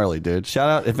is gnarly, dude. Shout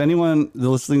out. If anyone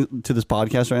listening to this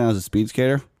podcast right now is a speed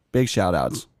skater, big shout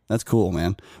outs. That's cool,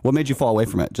 man. What made you fall away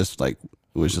from it?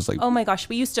 It was just like, Oh my gosh,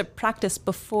 we used to practice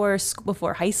before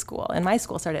high school, and my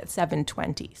school started at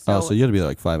 7:20. so you had to be there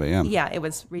like 5 a.m. Yeah, it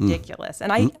was ridiculous.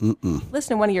 And I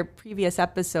listened to one of your previous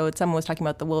episodes. Someone was talking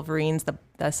about the Wolverines,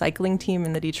 the cycling team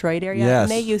in the Detroit area.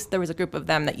 Yes. And there was a group of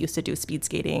them that used to do speed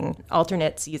skating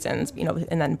alternate seasons,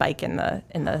 and then bike in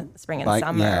the spring and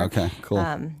summer. Yeah, okay, cool.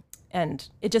 And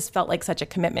it just felt like such a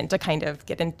commitment to kind of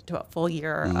get into a full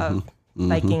year of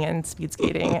biking and speed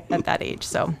skating at that age.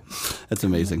 So That's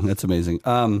amazing. That's amazing.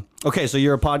 Okay, so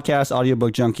you're a podcast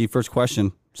audiobook junkie. First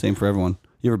question, same for everyone.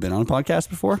 You ever been on a podcast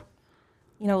before?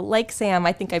 like Sam,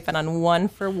 I think I've been on one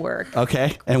for work.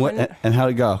 Okay, and how'd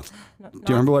it go? Do you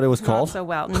remember what it was called? Not so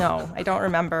well. No, I don't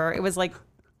remember. It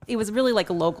was really like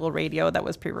a local radio that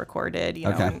was pre-recorded.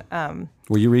 Okay. And,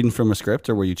 Were you reading from a script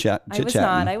or were you chit-chatting? I was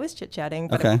not. I was chit-chatting,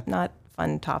 but Okay. not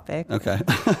fun topic. Okay.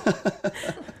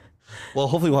 Well,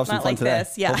 hopefully we'll have some Not fun like today.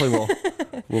 this, yeah. Hopefully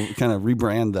we'll kind of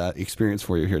rebrand the experience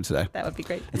for you here today. That would be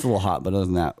great. It's a little hot, but other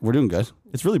than that, we're doing good.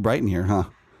 It's really bright in here, huh? Do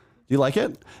you like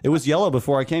it? It was yellow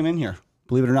before I came in here,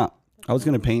 believe it or not. I was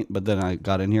going to paint, but then I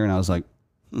got in here and I was like,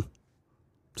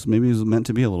 so maybe it was meant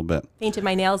to be a little bit. Painted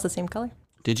my nails the same color.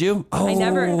 Did you? Oh,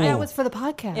 That was for the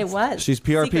podcast. It was. she's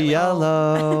PRP Secretly.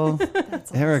 yellow.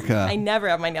 Erica. I never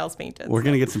have my nails painted. We're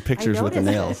going to get some pictures with the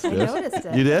nails. I dude. noticed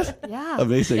it. You did? Yeah.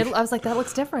 Amazing. I was like, that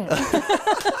looks different.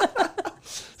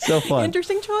 So fun.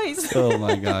 Interesting choice. Oh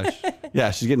my gosh.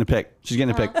 Yeah, she's getting a pick. She's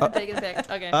getting a pick. Taking a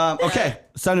pic. Okay. Okay,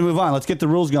 it's time to move on. Let's get the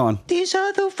rules going. These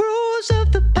are the rules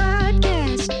of the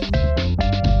podcast.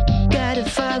 Gotta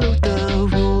follow the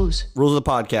rules. Rules of the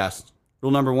podcast.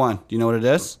 Rule number 1. Do you know what it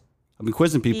is? I've been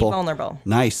quizzing Be people. vulnerable.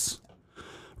 Nice.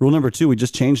 Rule number 2, we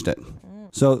just changed it.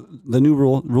 So the new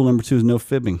rule number 2 is no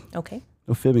fibbing. Okay.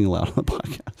 No fibbing allowed on the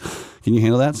podcast. Can you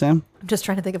handle that, Sam? I'm just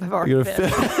trying to think if I've already You're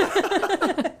been.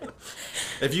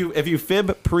 If you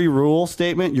fib pre-rule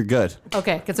statement, you're good.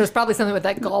 Okay, because there's probably something with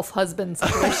that golf husband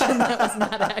situation that was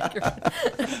not accurate.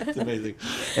 It's amazing.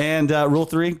 And rule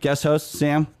 3, guest host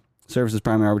Sam serves as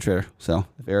primary arbitrator. So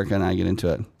if Erica and I get into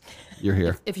it, you're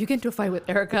here. If you get into a fight with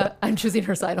Erica, I'm choosing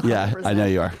her side 100%. Yeah, I know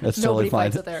you are. That's Nobody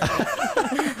totally fine. fights with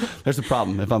Erica. There's a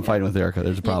problem. If I'm fighting with Erica,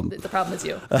 there's a problem. The problem is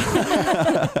you.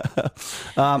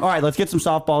 All right, let's get some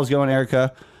softballs going,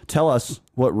 Erica. Tell us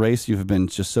what race you've been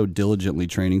just so diligently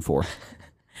training for.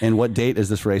 And what date is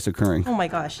this race occurring? Oh my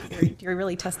gosh, you're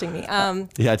really testing me.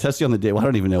 Yeah, I test you on the date. Well, I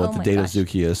don't even know what Oh the my date gosh. of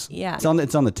Zuki is. Yeah. It's on the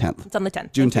 10th. It's on the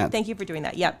 10th. June Thank you- 10th. Thank you for doing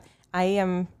that. Yep. I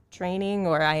am training,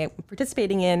 or I am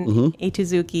participating in Mm-hmm.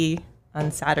 A2Zukey on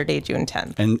Saturday, June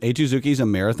 10th. And A2Zukey is a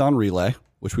marathon relay,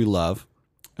 which we love.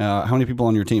 How many people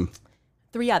on your team?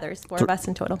 3 others, 4 of us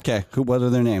in total. Okay, what are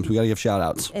their names? We got to give shout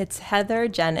outs. It's Heather,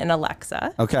 Jen, and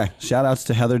Alexa. Okay, shout outs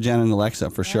to Heather, Jen, and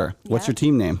Alexa for sure. What's your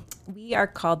team name? We are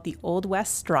called the Old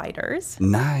West Striders.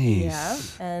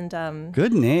 Nice. Yeah. And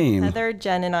Good name. Heather,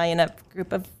 Jen, and I, in a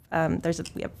group of,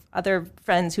 we have other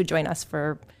friends who join us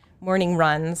for morning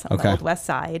runs on the Old West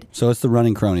Side. So it's the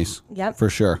running cronies. Yep. For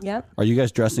sure. Yep. Are you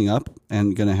guys dressing up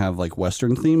and going to have like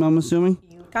Western theme, I'm assuming?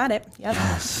 You got it. Yep.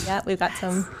 Yeah, we've got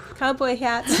some cowboy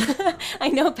hats. I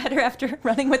know better after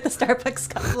running with the Starbucks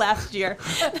cup last year.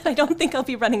 I don't think I'll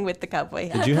be running with the cowboy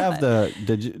hat. Did you have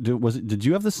did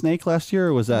you have the snake last year,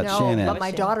 or was that No, Shannon? but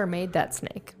my daughter made that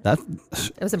snake. That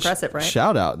It was impressive, right?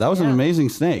 shout out. That was an Yeah. amazing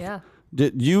snake. Yeah.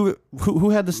 Did you who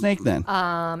had the snake then?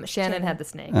 Shannon had the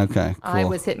snake. Okay, I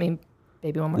cool. was hit me,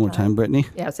 baby, one more One more time, Brittany.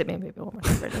 Yeah, it was hit me, baby, one more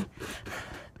time, Brittany.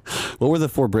 What were the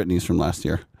 4 Britneys from last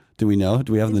year? Do we know?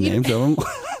 Do we have the names of them?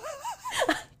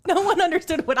 No one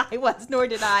understood what I was, nor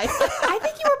did I. I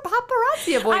think you were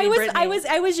paparazzi avoiding Brittany.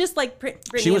 I was just like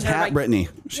Brittany. She was and her, hat like, Brittany.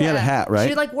 She had a hat, right?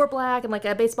 She like wore black and like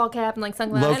a baseball cap and like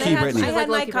sunglasses. Low And key I had, Brittany. I She was had like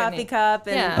my low-key coffee Brittany. cup.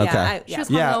 And, Yeah. Okay. She was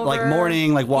yeah, hungover. like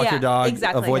morning, like walk Yeah, your dog,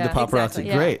 exactly, avoid the yeah, paparazzi. exactly.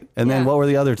 Yeah. Great. And then Yeah. what were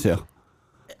the other 2?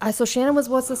 So Shannon was,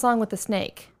 what's the song with the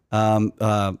snake?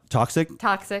 Toxic.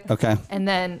 Toxic. Okay. And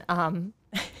then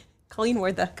Colleen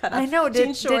wore the cut off. I know. jean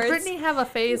Did shorts. Brittany have a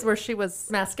phase where she was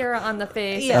mascara on the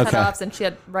face, Yeah. and Okay. cutoffs, and she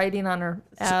had writing on her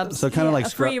abs? So kind of like a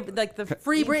free, like the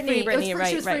Free Britney. Britney, It was right?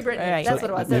 she was free right, Britney. right. That's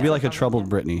what it was. maybe That's like a what it was. troubled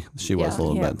Britney. She was a Yeah.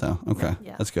 little Yeah. bit though. Okay,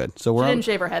 Yeah. that's good. So She we're on. didn't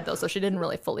shave her head though, so she didn't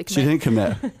really fully She commit. didn't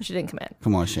commit. She didn't commit.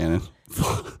 Come on, Shannon.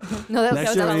 No, that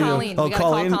Next was year we need to- Colleen. Oh, We gotta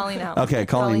Colleen. call Colleen out. Okay,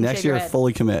 Colleen. Next shave your year, head.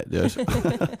 fully commit,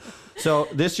 dude. So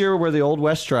this year we're the Old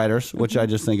West Striders, which I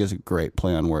just think is a great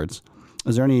play on words.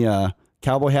 Is there any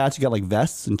cowboy hats? You got like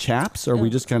vests and chaps, or are we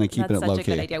just kind of keeping That's it low such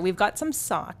a good key? idea. We've got some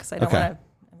socks. I don't Okay. want to.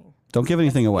 Don't give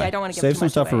anything away. Yeah, I don't want to give Save too some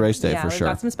much stuff for away. race day yeah, for we've sure.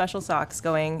 got some special socks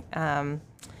going.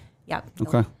 Yeah.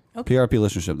 Okay. PRP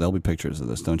listenership. There'll be pictures of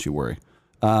this. Don't you worry.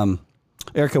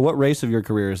 Erica, what race of your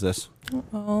career is this?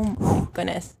 Oh my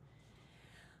goodness.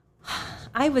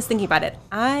 I was thinking about it.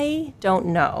 I don't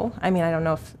know. I mean, I don't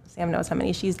know if Sam knows how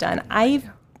many she's done. I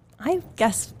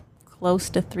guess close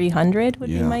to 300 would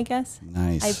be Yeah. my guess.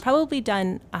 Nice. I've probably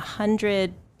done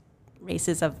 100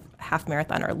 races of half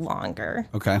marathon or longer,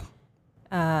 Okay.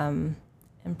 and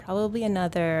probably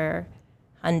another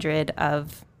 100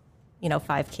 of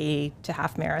 5K to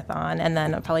half marathon, and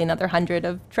then probably another 100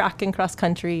 of track and cross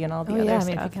country and all the Oh other yeah, I mean, if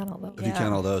you stuff. count all those. If you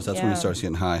count all those, that's when Yeah. it starts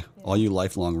getting high. All you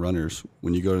lifelong runners,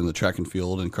 when you go to the track and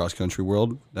field and cross country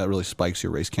world, that really spikes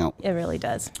your race count. It really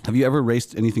does. Have you ever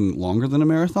raced anything longer than a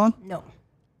marathon? No,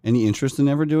 Any interest in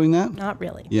ever doing that? not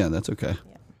really. Yeah, that's okay.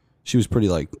 She was pretty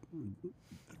like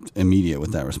immediate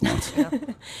with that response.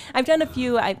 I've done a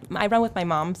few. I run with my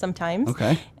mom sometimes.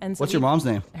 Okay. And so What's your mom's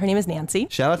name? Her name is Nancy.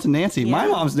 Shout out to Nancy. My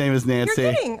Yeah. mom's name is Nancy.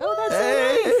 You're kidding. Oh,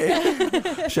 that's so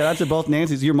nice. Hey! Shout out to both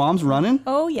Nancy's. Your mom's running?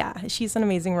 Oh yeah, she's an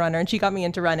amazing runner, and she got me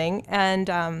into running. And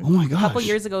Oh my a couple gosh.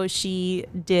 years ago, she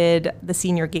did the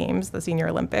senior games, the senior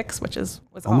Olympics, which was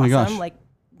Oh my awesome. gosh. Like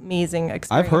amazing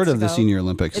experience. I've heard of to the go. Senior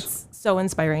Olympics. It's so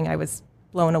inspiring. I was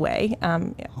blown away. Yeah.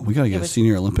 We got to get was- a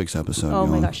Senior Olympics episode Oh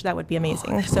going. my gosh, that would be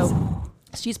amazing. So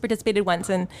she's participated once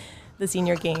in the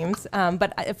senior games,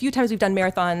 but a few times we've done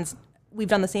marathons. We've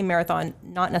done the same marathon,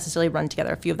 not necessarily run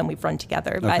together. A few of them we've run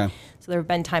together, but Okay. so there have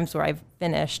been times where I've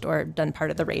finished or done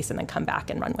part of the race and then come back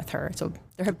and run with her. So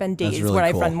there have been days really where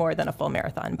I've cool. run more than a full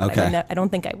marathon. But Okay. I don't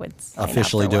think I would sign up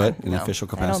Officially for do one. it in No, official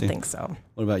I capacity? don't think so.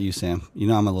 What about you, Sam? You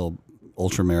know I'm a little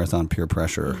ultra marathon peer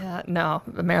pressure. Yeah, no,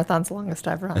 the marathon's the longest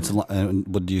I've run. It's what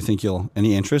do you think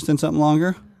any interest in something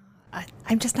longer?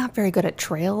 I'm just not very good at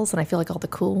trails, and I feel like all the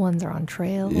cool ones are on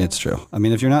trails. It's true. I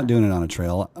mean, if you're not doing it on a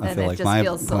trail, I and feel it like just my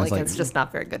feels point's like it's just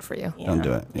not very good for you. don't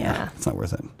do it. Yeah, it's not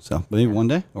worth it. So, but maybe one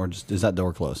day, or just is that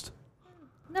door closed?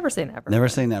 Never say never. Never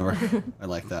say never. I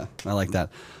like that. I like that.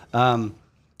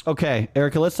 Okay,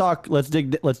 Erica, let's talk. Let's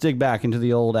dig back into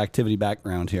the old activity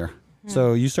background here.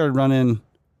 So you started running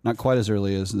not quite as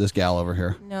early as this gal over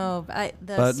here, No, but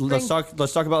but let's talk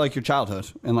about like your childhood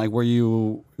and like we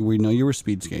know you were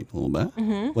speed skating a little bit.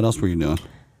 Mm-hmm. What else were you doing?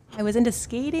 I was into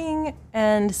skating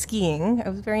and skiing. I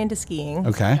was very into skiing.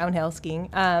 Okay. Downhill skiing.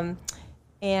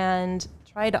 And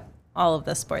tried all of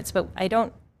the sports, but I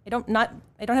don't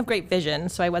have great vision,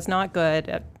 so I was not good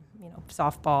at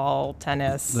softball,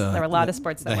 tennis. There were a lot of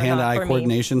sports that the were not hand-eye for me.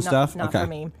 coordination Not- stuff. Not okay. for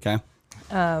me. Okay.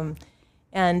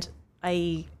 And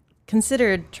I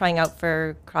considered trying out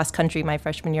for cross country my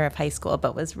freshman year of high school,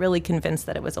 but was really convinced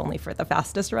that it was only for the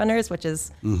fastest runners, which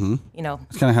is,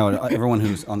 It's kind of how everyone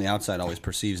who's on the outside always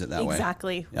perceives it that way.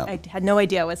 exactly. Yep. I had no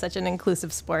idea it was such an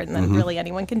inclusive sport and that really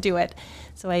anyone can do it.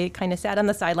 So I kind of sat on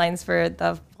the sidelines for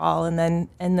the fall, and then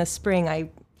in the spring I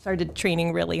started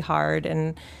training really hard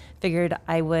and figured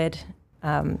I would.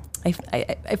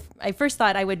 I first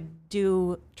thought I would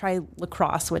try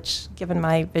lacrosse, which, given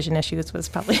my vision issues, was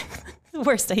probably the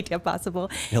worst idea possible.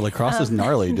 Yeah, lacrosse is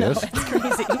gnarly, dude. No, it's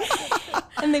crazy.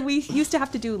 And then we used to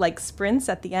have to do like sprints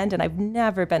at the end, and I've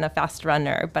never been a fast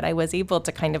runner, but I was able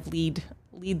to kind of lead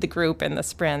the group in the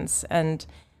sprints. And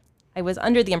I was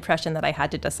under the impression that I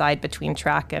had to decide between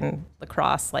track and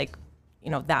lacrosse, like,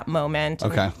 that moment.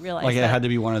 Okay. And realized Like it had to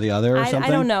be one or the other or something?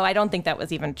 I don't know. I don't think that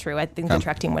was even true. I think the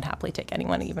track team would happily take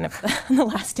anyone, even if on the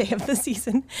last day of the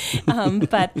season.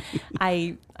 But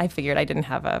I figured I didn't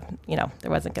have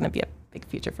there wasn't going to be a big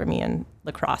future for me in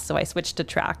lacrosse. So I switched to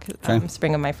track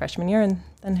spring of my freshman year and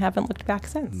then haven't looked back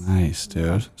since. Nice,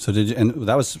 dude. So and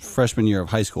that was freshman year of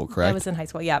high school, correct? I was in high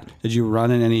school, yeah. Did you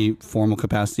run in any formal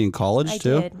capacity in college I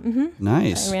too? did. Mm-hmm.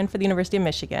 Nice. I ran for the University of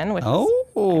Michigan, which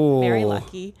was very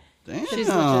lucky. Damn. She's legit.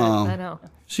 I know.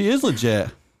 She is legit.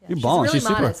 You're she's balling. really She's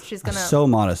super. modest. She's gonna- so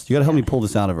modest. You got to help me pull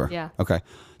this out of her. Yeah. Okay.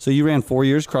 So you ran 4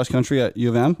 years cross country at U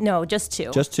of M? No, just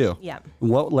 2. Just 2? Yeah.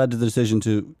 What led to the decision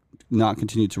to not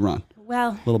continue to run?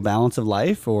 Well, A little balance of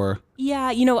life or?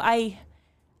 yeah,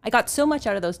 I got so much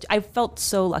out of those. I felt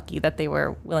so lucky that they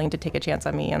were willing to take a chance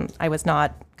on me, and I was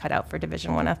not cut out for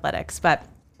Division I athletics, but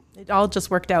it all just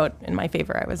worked out in my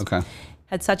favor. I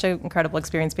had such an incredible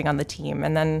experience being on the team,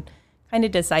 and then kind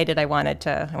of decided I wanted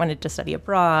to study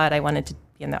abroad. I wanted to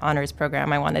be in the honors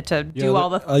program. I wanted to do all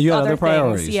the you had other other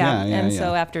priorities. things.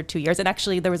 So after 2 years, and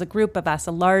actually there was a group of us,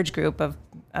 a large group of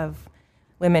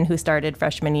women who started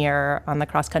freshman year on the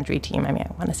cross country team. I mean,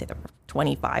 I want to say there were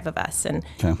 25 of us, and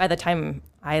by the time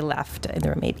I left,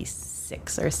 there were maybe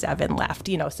 6 or 7 left.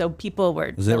 So people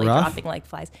were really dropping like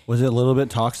flies. Was it a little bit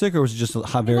toxic, or was it just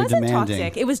very It wasn't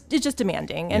demanding? toxic. It's just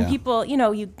demanding, and people,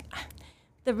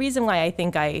 the reason why I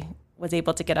think I was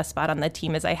able to get a spot on the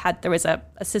team is there was a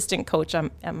assistant coach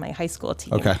at my high school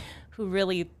team who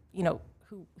really,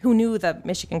 who knew the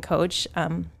Michigan coach,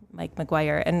 Mike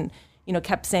McGuire, and,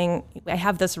 kept saying, I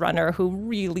have this runner who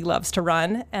really loves to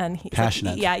run. And he's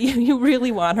passionate. Like, you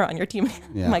really want her on your team.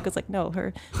 Yeah. Mike was like, no,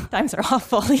 her times are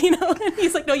awful, and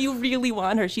he's like, no, you really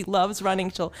want her. She loves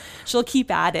running. She'll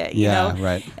keep at it,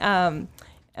 right.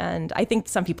 And I think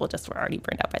some people just were already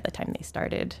burned out by the time they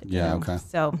started. Yeah. Okay.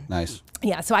 So nice.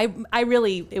 Yeah. So I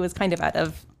really, it was kind of out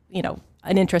of,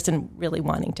 an interest in really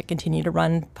wanting to continue to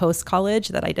run post college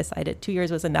that I decided 2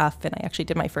 years was enough. And I actually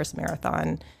did my first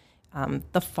marathon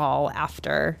the fall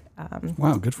after.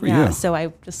 Wow. Good for you. So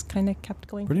I just kind of kept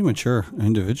going. Pretty mature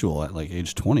individual at like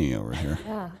age 20 over here.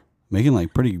 Yeah. Making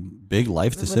like pretty big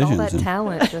life decisions. With all that and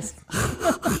talent, just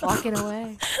walking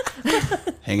away.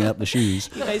 hanging up the shoes.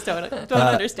 You guys don't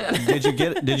understand.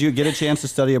 Did you get a chance to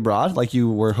study abroad like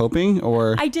you were hoping,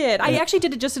 or? I did. I actually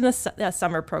did it just in a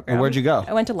summer program. And where'd you go?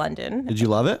 I went to London. Did you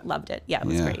love it? Loved it. Yeah, it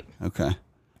was great. Okay.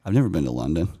 I've never been to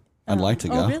London. I'd like to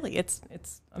go. Oh, really? It's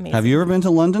amazing. Have you ever been to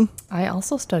London? I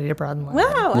also studied abroad in London.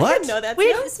 Wow. What? I didn't know that.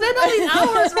 We too. spent all these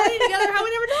hours running together. How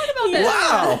we never talked about this?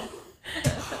 Wow.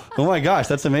 Oh my gosh,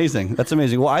 that's amazing. That's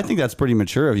amazing. Well, I think that's pretty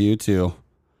mature of you too.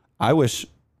 I wish,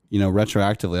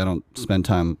 retroactively, I don't spend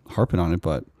time harping on it,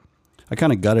 but I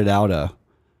kind of gutted out a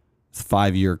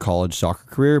 5-year college soccer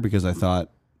career because I thought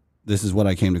this is what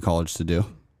I came to college to do.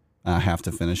 I have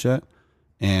to finish it.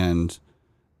 And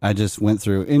I just went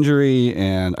through injury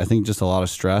and I think just a lot of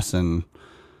stress and,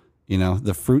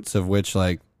 the fruits of which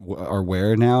are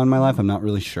where now in my life, I'm not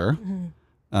really sure. Mm-hmm.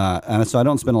 And so I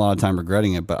don't spend a lot of time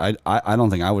regretting it, but I don't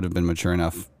think I would have been mature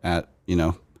enough at,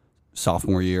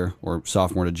 sophomore year or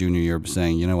sophomore to junior year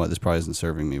saying, you know what, this probably isn't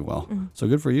serving me well. Mm-hmm. So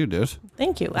good for you, dude.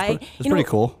 Thank you. It's pretty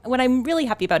cool. What I'm really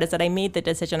happy about is that I made the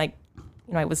decision.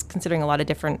 I was considering a lot of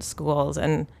different schools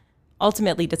and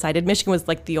ultimately decided Michigan was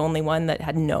like the only one that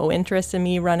had no interest in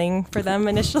me running for them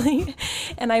initially.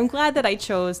 And I'm glad that I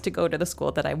chose to go to the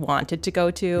school that I wanted to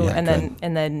go to and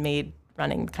then made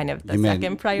running kind of the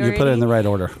second priority. You put it in the right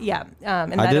order. Yeah.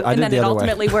 And then it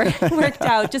ultimately worked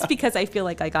out just because I feel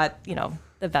like I got,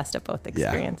 the best of both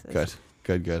experiences.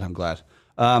 Yeah, good. I'm glad.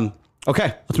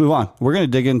 Okay, let's move on. We're gonna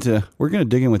dig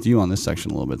in with you on this section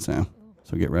a little bit, Sam.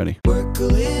 So get ready. Work a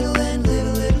little and live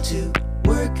a little too.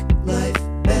 Work-life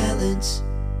balance.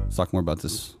 Let's talk more about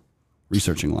this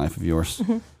researching life of yours.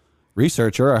 Mm-hmm.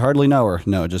 Researcher, I hardly know her.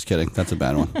 No, just kidding. That's a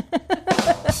bad one.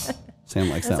 Sam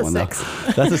likes that one, though.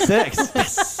 That's a 6.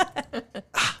 Yes.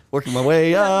 Working my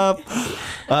way up.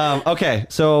 Okay,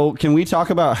 so can we talk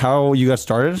about how you got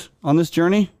started on this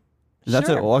journey? That's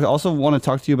it. Well, I also want to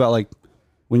talk to you about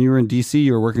when you were in DC,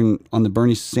 you were working on the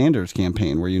Bernie Sanders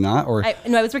campaign, were you not? Or I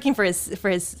was working for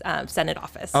his Senate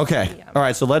office. Okay, Yeah. all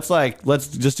right. So let's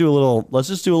just do a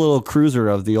little cruiser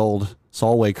of the old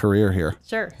Solway career here.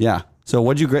 Sure. Yeah. So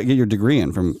what'd you get your degree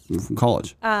in from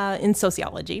college? In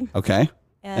sociology. Okay.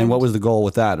 And what was the goal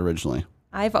with that originally?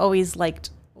 I've always liked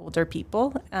older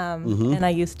people, and I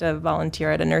used to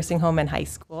volunteer at a nursing home in high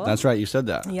school. That's right. You said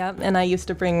that. Yeah, and I used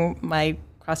to bring my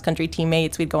cross-country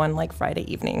teammates. We'd go on Friday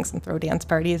evenings and throw dance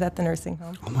parties at the nursing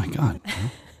home. Oh my God.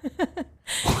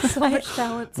 So much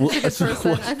talent. Such a good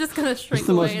person. I'm just gonna shrink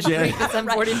the away most and shrink because I'm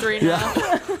 43 now.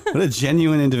 Yeah. What a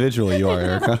genuine individual you are,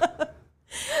 Erica.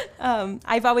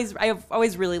 I've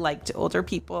always really liked older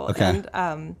people. Okay.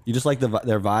 And You just like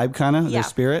their vibe, kind of, their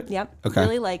spirit? Yep. Okay.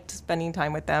 Really liked spending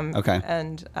time with them. Okay.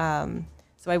 And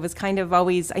so I was kind of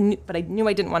always, I knew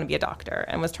I didn't want to be a doctor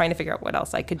and was trying to figure out what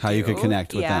else I could do. How you could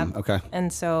connect with them. Okay.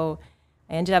 And so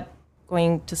I ended up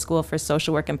going to school for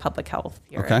social work and public health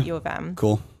here at U of M.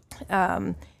 Cool.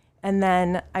 And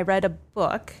then I read a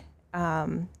book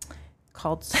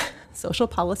called Social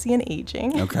Policy and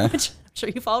Aging, Okay. which I'm sure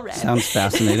you've all read. Sounds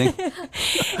fascinating.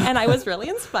 And I was really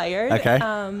inspired. Okay.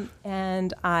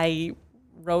 And I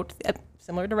wrote,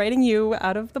 similar to writing you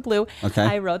out of the blue, Okay.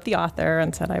 I wrote the author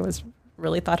and said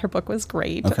really thought her book was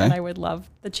great. Okay. And I would love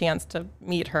the chance to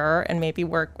meet her and maybe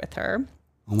work with her.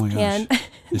 Oh my gosh. And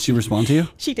Did she respond to you?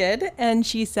 she did. And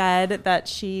she said that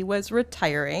she was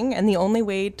retiring and the only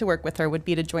way to work with her would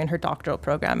be to join her doctoral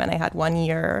program. And I had 1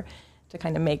 year to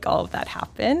kind of make all of that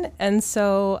happen. And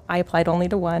so I applied only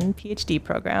to one PhD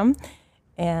program.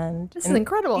 And This is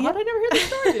incredible. How did I never hear this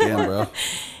story before? Damn, bro.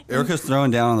 Erica's throwing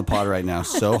down on the pod right now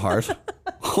so hard.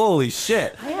 Holy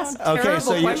shit. I asked Okay, terrible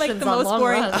so you- questions Like the on most long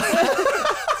boring- runs.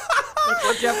 Like,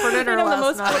 what'd you have for dinner I'm the last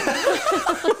most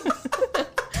night?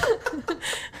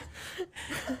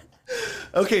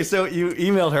 Okay, so you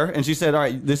emailed her and she said, all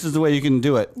right, this is the way you can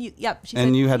do it. Yep. She And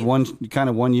said, you had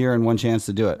 1 year and one chance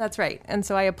to do it. That's right. And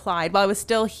so I applied. While I was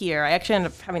still here, I actually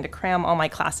ended up having to cram all my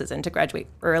classes in to graduate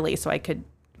early so I could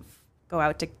go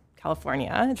out to California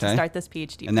to Okay. start this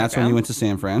PhD And that's when you went to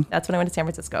San Fran? That's when I went to San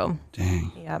Francisco.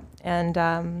 Dang. Yeah.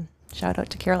 And shout out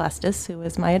to Carol Estes, who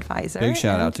was my advisor. Big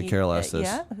shout And out to Carol Estes.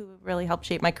 Yeah, who really helped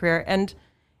shape my career. And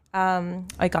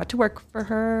I got to work for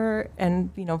her and,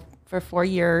 for 4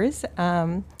 years.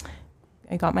 I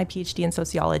got my PhD in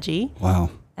sociology. Wow.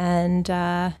 And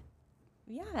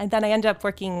and then I ended up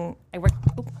working. I worked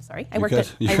as a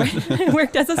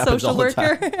Happens social all the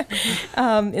worker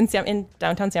in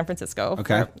downtown San Francisco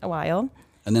Okay. for a while.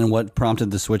 And then what prompted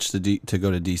the switch to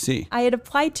go to DC? I had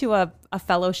applied to a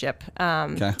fellowship.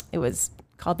 Okay. It was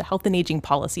called the Health and Aging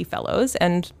Policy Fellows,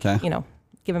 and Okay.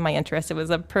 given my interest, it was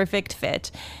a perfect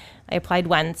fit. I applied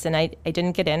once and I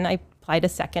didn't get in. I applied a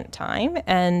second time,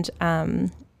 and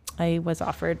I was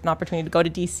offered an opportunity to go to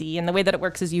DC. And the way that it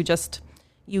works is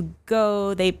you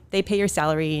go, they pay your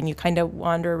salary, and you kind of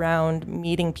wander around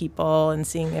meeting people and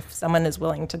seeing if someone is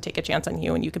willing to take a chance on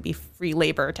you, and you could be free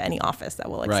labor to any office that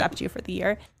will accept you for the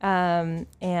year.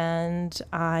 And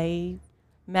I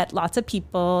met lots of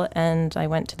people, and I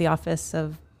went to the office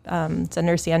of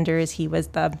Senator Sanders. He was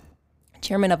the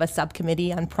chairman of a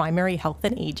subcommittee on primary health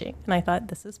and aging. And I thought,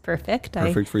 this is perfect.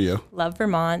 Perfect for you. Love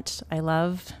Vermont. I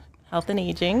love health and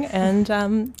aging. And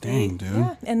Dang, dude.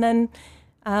 yeah. And then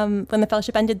when the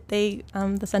fellowship ended, the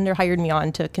senator hired me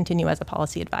on to continue as a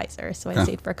policy advisor. So I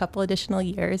stayed for a couple additional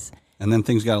years. And then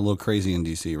things got a little crazy in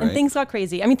DC, right? And things got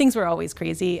crazy. I mean, things were always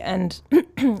crazy. And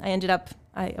I ended up,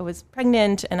 I was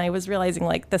pregnant, and I was realizing,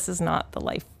 this is not the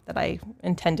life that I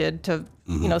intended to,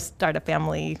 start a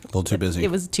family. A little too busy.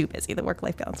 It was too busy. The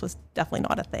work-life balance was definitely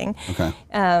not a thing. Okay.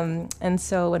 And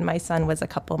so when my son was a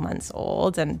couple months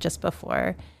old, and just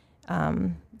before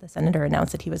the senator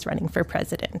announced that he was running for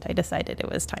president, I decided it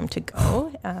was time to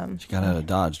go. She got out of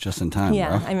Dodge just in time,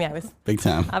 Yeah, bro. I mean, I was Big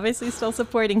time. obviously still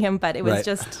supporting him, but it was Right.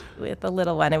 just, with the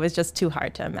little one, it was just too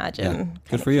hard to imagine Yeah. kind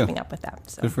Good of for you. keeping up with that.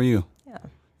 So, Good for you. yeah.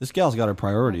 This gal's got her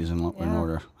priorities in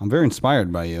order. I'm very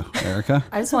inspired by you, Erica.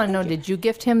 I just want to know, did you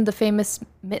gift him the famous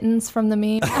mittens from the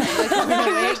meme?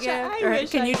 I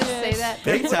wish Can I you just did. say that?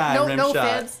 Big time, No, rim no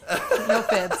shot. fibs. No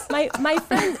fibs.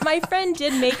 My friend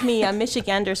did make me a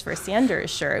Michiganders for Sanders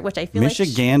shirt, which I feel like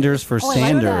Michiganders for I like that.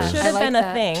 Sanders. should I have like been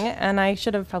that. a thing, and I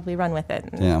should have probably run with it.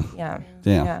 And Yeah. yeah,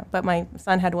 Damn. yeah. But my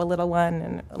son had a little one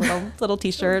and a little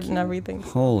T-shirt and everything.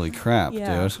 Holy crap,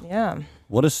 Yeah, dude. yeah,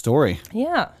 What a story.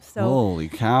 yeah. So Holy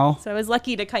cow. I was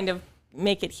lucky to kind of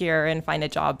make it here and find a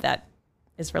job that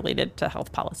is related to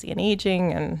health policy and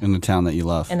aging, and In the town that you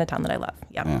love. in a town that I love.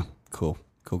 Yeah. Yeah. Cool.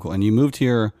 And you moved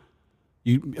here.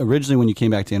 You originally, when you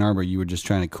came back to Ann Arbor, you were just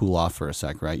trying to cool off for a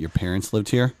sec, right? Your parents lived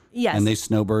here? Yes. And they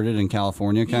snowbirded in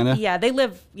California, kind of? Yeah, they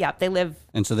live. Yeah, they live.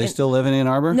 And so they still live in Ann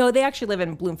Arbor? No, they actually live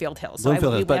in Bloomfield Hills. So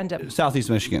Bloomfield Hills, we end up. but southeast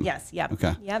Michigan. Yes. Yep.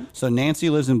 Okay. Yep. So Nancy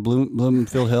lives in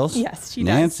Bloomfield Hills? Yes, she does.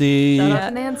 Nancy. Shout Shout out out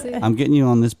to Nancy. I'm getting you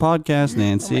on this podcast,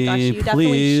 Nancy. gosh, you definitely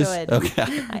please. should.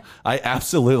 Okay. I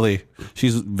absolutely.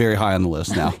 She's very high on the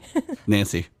list now.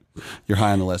 Nancy, you're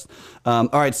high on the list. All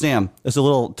right, Sam. It's a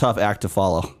little tough act to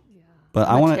follow. But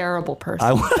I I'm want a to. terrible person.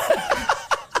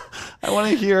 I want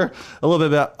to hear a little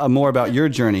bit more about your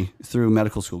journey through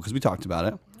medical school, because we talked about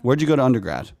it. Where'd you go to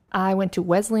undergrad? I went to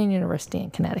Wesleyan University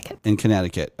in Connecticut. In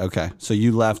Connecticut. Okay. So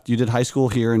you did high school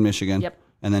here in Michigan. Yep.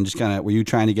 And then just kind of, were you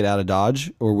trying to get out of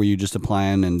Dodge, or were you just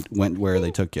applying and went where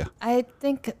they took you? I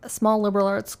think a small liberal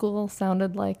arts school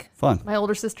sounded like Fun. my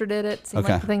older sister did it. Seemed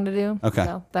Okay. like the thing to do. Okay.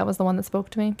 So that was the one that spoke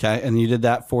to me. Okay. And you did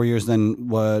that 4 years. Then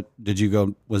what did you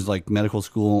go, was like medical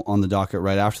school on the docket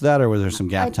right after that, or was there some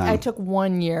gap time? I took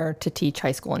 1 year to teach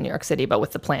high school in New York City, but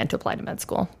with the plan to apply to med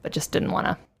school, but just didn't want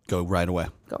to Go right away.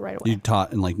 go right away. You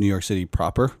taught in like New York City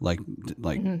proper, like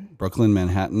Brooklyn,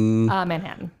 Manhattan.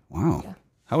 Manhattan. Wow.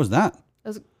 How was that? It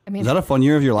was, I mean, Was that a fun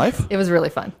year of your life? it was really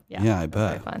fun. Yeah. Yeah, I It was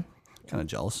very bet. fun. Kind of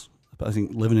jealous. But I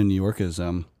think living in New York is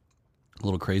a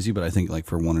little crazy, but I think like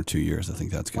for 1 or 2 years, I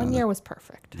think that's kind 1 of year was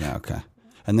perfect. Yeah, okay.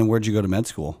 And then where'd you go to med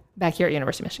school? Back here at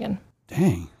University of Michigan.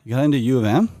 Dang, you got into U of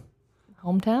M?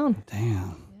 Hometown.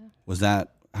 Damn. Was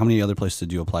that, how many other places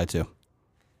did you apply to?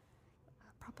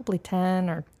 Probably 10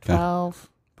 or 12.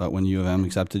 But when U of M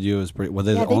accepted you, were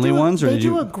they Yeah, the only do ones, or they did do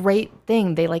you? a great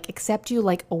thing. They like accept you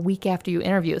like a week after you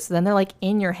interview. So then they're like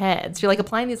in your head. So you're like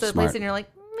applying these other Smart. places and you're like,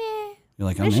 meh, You're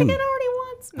like, I'm Michigan in. already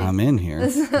wants me. I'm in here.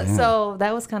 Yeah. So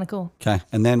that was kind of cool. Okay.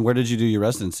 And then where did you do your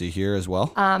residency? Here as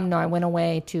well? No, I went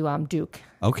away to Duke,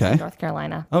 Okay. North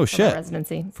Carolina. Oh, for my shit.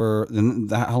 residency.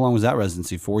 How long was that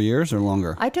residency? 4 years or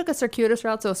longer? I took a circuitous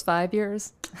route, so it was 5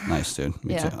 years. Nice, dude.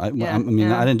 Me Yeah. too. I Yeah. mean,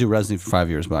 Yeah. I didn't do residency for 5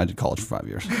 years, but I did college for 5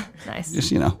 years. Nice.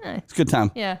 Just, Nice. it's a good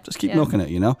time. Yeah. Just keep Yeah. milking it,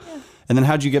 And then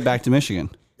how'd you get back to Michigan?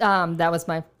 That was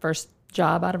my first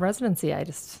job out of residency.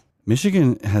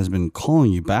 Michigan has been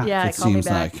calling you back, Yeah, it it called me seems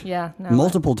back. like. Yeah, no,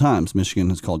 Multiple times Michigan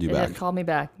has called you It back. did call me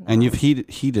back. No. And you've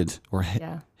heeded or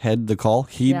Yeah. head the call?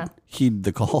 Yeah. Heed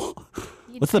the call.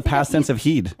 What's I the think past tense of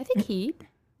heed? I think he.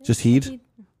 Just heed?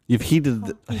 You've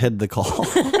head the call.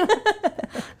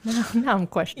 Now I'm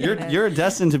questioning it. You're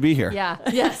destined to be here. Yeah.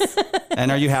 Yes. And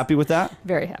are you happy with that?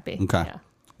 Very happy. Okay. Yeah.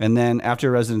 And then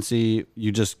after residency,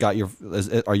 you just got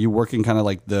are you working kind of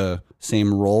like the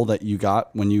same role that you got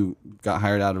when you got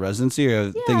hired out of residency, or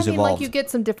have things I mean, evolved? like you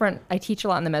get some different. I teach a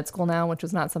lot in the med school now, which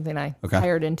was not something I Okay.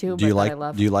 hired into. Do you but that I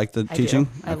love. do you like the I teaching? do.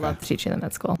 I Okay. love teaching in the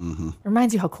med school. It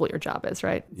reminds you how cool your job is,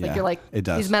 right? It's Yeah, like you're like it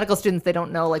does. these medical students. They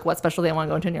don't know like what specialty they want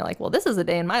to go into, and you're like, well, this is a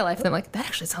day in my life. And I'm like, that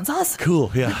actually sounds awesome.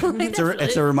 Cool, yeah.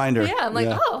 It's a reminder. Yeah, I'm like,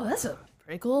 oh, that's a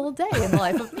pretty cool day in the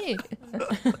life of me.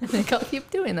 I think I'll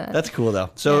keep doing that. That's cool though.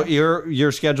 So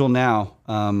your schedule now,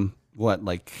 what,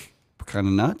 like kind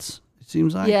of nuts? It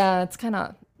seems like. Yeah, it's kind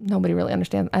of nobody really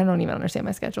understands. I don't even understand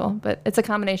my schedule, but it's a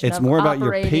combination. It's of more about your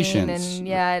operating patients. and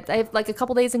I have like a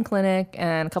couple days in clinic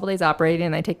and a couple days operating.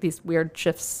 And I take these weird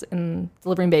shifts in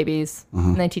delivering babies,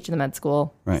 and I teach in the med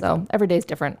school. Right. So every day is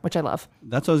different, which I love.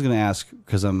 That's what I was going to ask,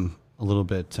 because I'm a little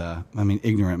bit.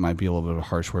 Ignorant might be a little bit of a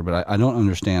harsh word, but I don't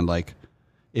understand. Like,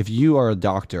 if you are a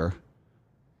doctor,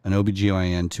 an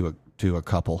OBGYN to a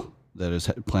couple that is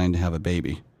planning to have a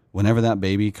baby, whenever that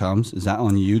baby comes, is that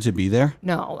on you to be there?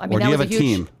 No, I Or mean do that you was have a huge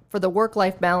team? for the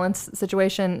work-life balance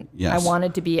situation. Yes. I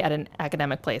wanted to be at an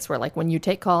academic place where, like, when you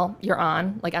take call, you're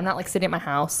on. Like, I'm not like sitting at my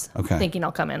house Okay. thinking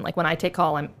I'll come in. Like, when I take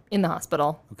call, I'm in the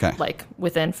hospital. Okay. Like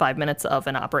within 5 minutes of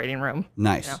an operating room.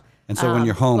 Nice. You know? And so when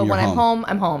you're home, but you're when home. I'm home,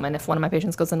 I'm home. And if one of my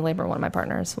patients goes into labor, one of my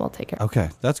partners will take care. Okay,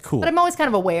 that's cool. But I'm always kind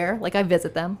of aware. Like, I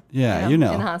visit them. Yeah, in the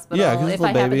hospital. Yeah, 'cause it's if a I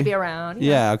little happen baby. to be around.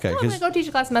 Yeah, okay, Oh, I'm going 'cause- to go teach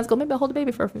a class in med school. Maybe I'll hold a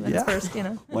baby for a few minutes Yeah. first,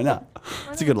 Why not?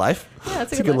 It's a good life. Yeah,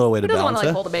 it's a good little way to Who doesn't want balance to,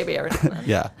 like, it. hold a baby every time?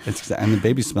 Yeah, and the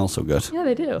babies smell so good. Yeah,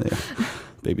 they do.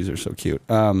 Babies are so cute.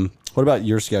 What about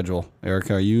your schedule,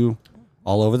 Erica? Are you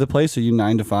all over the place? Are you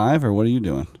 9 to 5, or what are you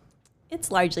doing? It's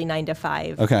largely 9 to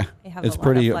 5. Okay, I have it's a lot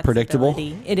pretty of predictable,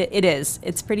 flexibility. It is.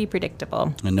 It's pretty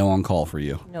predictable. and no on call for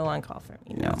you. No on call for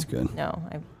me. No, that's good. No,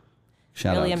 I'm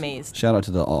Shout really out, amazed. Shout out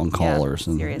to the on callers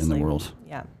in the seriously. world.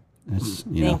 Yeah. It's,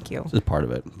 Thank you. It's just part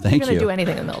of it. You're Thank going to do you.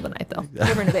 anything in the middle of the night, though.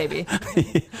 Delivering a baby.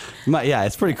 Yeah,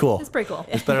 it's pretty cool. It's pretty cool.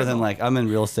 It's better than, like, I'm in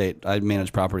real estate. I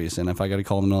manage properties, and if I got to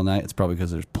call in the middle of the night, it's probably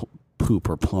because there's poop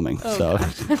or plumbing. So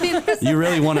you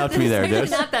really one upped me there, It's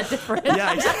dude. not that different.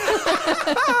 Yeah.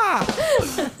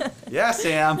 Yeah,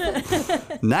 Sam.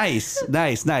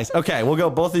 Nice. Okay, we'll go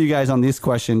both of you guys on this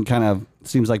question. Kind of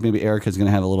seems like maybe Erica's going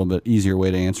to have a little bit easier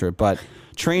way to answer it. But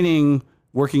training,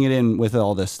 working it in with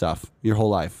all this stuff your whole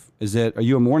life. Are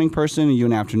you a morning person? Are you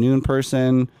an afternoon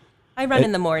person? I run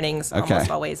in the mornings Okay. almost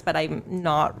always, but I'm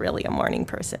not really a morning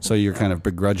person. So you're kind of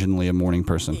begrudgingly a morning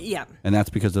person. Yeah. And that's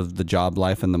because of the job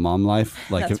life and the mom life?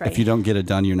 Like, That's if right. you don't get it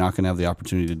done, you're not going to have the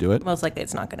opportunity to do it? Most likely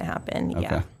it's not going to happen. Okay.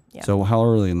 Yeah. Yeah. So how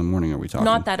early in the morning are we talking?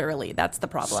 Not that early. That's the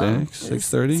problem.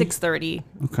 6:30? 6:30.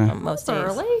 Okay. Most That's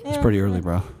days. early? It's pretty early,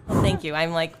 bro. Well, thank you.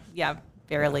 I'm like, yeah,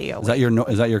 barely awake.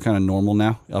 Is that your kind of normal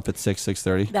now? Up at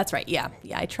 6:30? That's right. Yeah.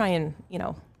 Yeah. I try and,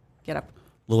 get up.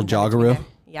 Little sometime between joggeroo? there.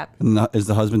 Yep. And is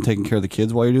the husband taking care of the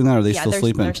kids while you're doing that, or are they still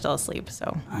sleeping? They're still asleep.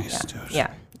 So Nice, yeah. dude.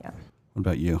 Yeah. Yeah. What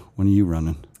about you? When are you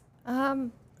running?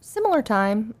 Similar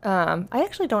time. I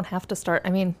actually don't have to start. I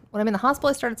mean, when I'm in the hospital,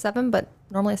 I start at 7, but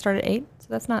normally I start at 8, so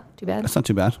that's not too bad. That's not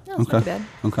too bad. No, it's not too bad.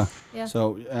 Okay. Yeah.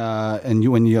 So, and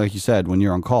when you, like you said, when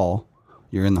you're on call,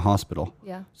 you're in the hospital.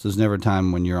 Yeah. So there's never a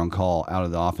time when you're on call out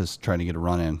of the office trying to get a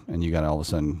run in, and you got to all of a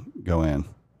sudden go in.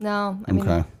 No, I mean,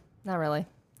 Okay. not really.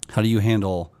 How do you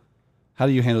handle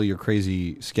your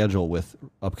crazy schedule with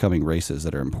upcoming races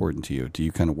that are important to you? Do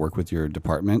you kind of work with your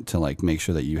department to like make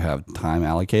sure that you have time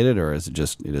allocated, or is it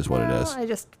just it is what it is? I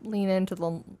just lean into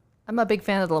the. I'm a big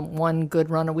fan of the one good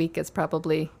run a week. It's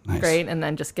probably Nice. great, and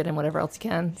then just get in whatever else you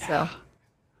can. So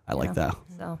I like that.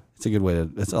 So It's a good way to.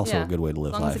 It's also yeah. a good way to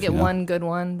live as long life. as you get you know? one good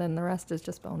one, then the rest is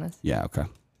just bonus. Yeah. Okay.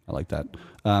 I like that.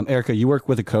 Erica, you work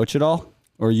with a coach at all,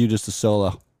 or are you just a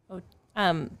solo?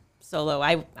 Solo.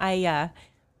 I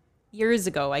years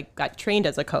ago I got trained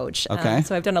as a coach. Okay.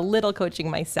 So I've done a little coaching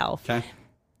myself. Okay.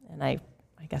 And I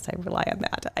guess I rely on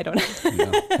that. I don't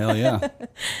know. Yeah. Hell yeah.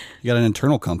 You got an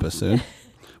internal compass, dude.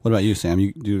 What about you, Sam?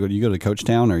 You go to Coach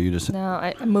Town, or you just? No,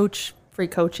 I mooch free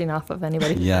coaching off of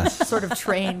anybody. Yes. Sort of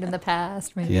trained in the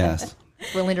past. Maybe Yes.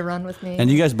 willing to run with me. And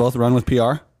you guys both run with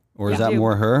PR, or is Yeah. that Do.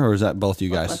 more her, or is that both you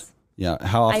Both guys? of us. Yeah.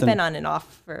 How often? I've been on and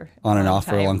off for on and long off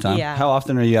for a long time. Yeah. How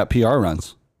often are you at PR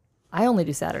runs? I only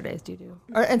do Saturdays. Do you do?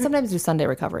 And sometimes do Sunday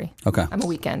recovery. Okay. I'm a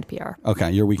weekend PR.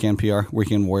 Okay. You're weekend PR,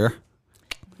 weekend warrior.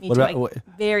 Me What too. about- I what-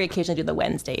 very occasionally do the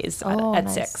Wednesdays at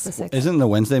nice. 6. The 6. Isn't the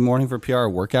Wednesday morning for PR a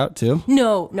workout too?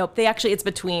 No, they actually, it's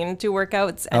between 2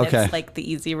 workouts and Okay. it's like the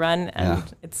easy run and Yeah.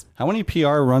 it's, How many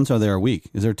PR runs are there a week?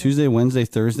 Is there Tuesday, Wednesday,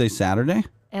 Thursday, Saturday?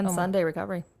 And Sunday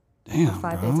recovery. Damn,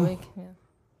 5 bro. days a week. Yeah,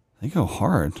 They go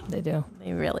hard. they do.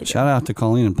 they really do. Shout out to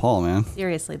Colleen and Paul, man.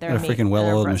 Seriously, they're They're a amazing. freaking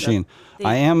well-oiled They're machine. They-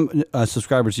 I am a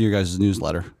subscriber to your guys'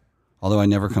 newsletter, although I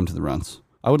never come to the runs.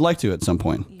 I would like to at some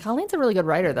point. Colleen's a really good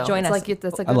writer, though. Join it's us. like it's a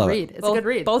I good love it. read. It's both, a good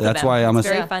read. Both That's of them. why I'm it's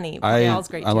a- very funny. I Paul's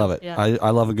great I too. love it. Yeah. I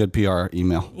love a good PR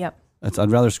email. Yep. I'd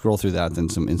rather scroll through that than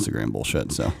some Instagram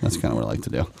bullshit. So that's kind of what I like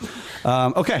to do.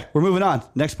 Okay, we're moving on.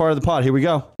 Next part of the pod. Here we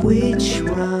go. Which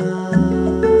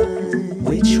run?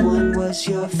 Which one was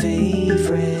your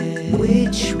favorite?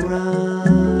 Which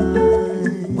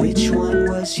run? Which one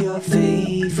was your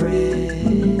favorite?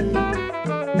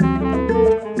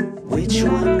 Which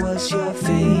one was your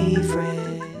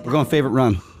favorite? We're going favorite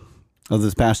run of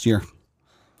this past year.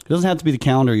 It doesn't have to be the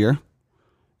calendar year.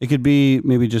 It could be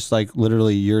maybe just like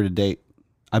literally year to date.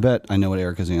 I bet I know what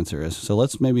Erica's answer is. So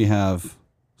let's maybe have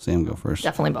Sam go first.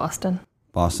 Definitely Boston.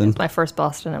 Boston. My first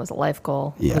Boston. It was a life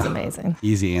goal. It Yeah. was amazing.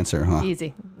 Easy answer, huh?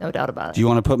 Easy. No doubt about it. Do you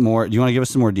want to put more? Do you want to give us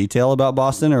some more detail about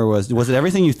Boston, or was it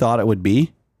everything you thought it would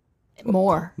be?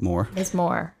 More. More. It's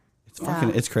more. It's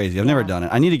fucking. It's crazy. I've never done it.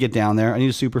 I need to get down there. I need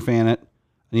to super fan it.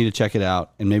 I need to check it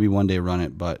out and maybe one day run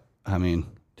it. But I mean,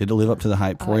 did it live up to the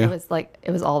hype for you?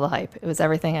 It was all the hype. It was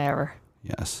everything I ever.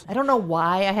 Yes. I don't know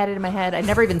why I had it in my head. I'd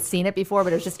never even seen it before,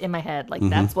 but it was just in my head. Like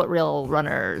that's what real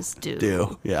runners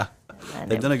do. Yeah. And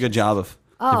They've it- done a good job of.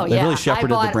 Oh they've yeah, really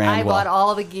shepherded the brand I well. bought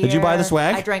all the gear. Did you buy the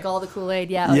swag? I drank all the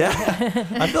Kool-Aid. Yeah. Yeah.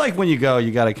 I feel like when you go,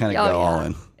 you got to kind of Oh, go yeah. all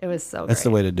in. It was so. That's great.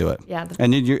 the way to do it. Yeah.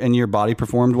 And did your body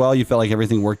performed well? You felt like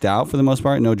everything worked out for the most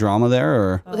part? No drama there,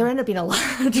 or? Well, there ended up being a lot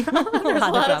of drama. There was a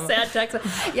lot of sad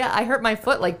texts. Yeah, I hurt my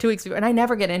foot like 2 weeks before, and I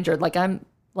never get injured. Like I'm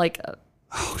like,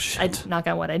 Oh I shit. knock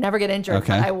on wood, I never get injured.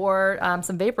 Okay. But I wore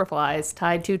some Vaporflies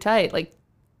tied too tight like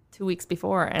 2 weeks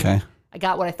before, and Okay. I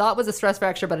got what I thought was a stress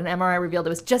fracture, but an MRI revealed it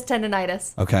was just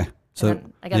tendonitis. Okay. So And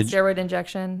then I got steroid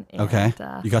injection. And, okay.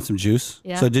 You got some juice.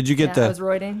 yeah. So did you get I was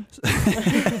roiding.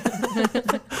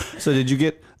 So did you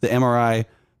get the MRI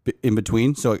in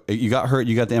between? So you got hurt.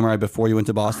 You got the MRI before you went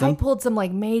to I Boston. pulled some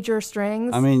like major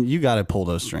strings. I mean, you got to pull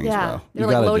those strings, yeah, bro. they You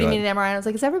were like gotta loading do me it. in an MRI. And I was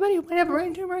like, "Is everybody might have a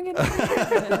brain tumor again?"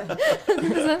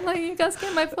 Because I'm like, "You guys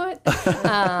get my foot."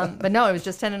 But no, it was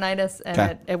just tendonitis, and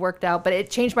Okay. it worked out. But it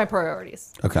changed my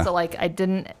priorities. Okay. So like, I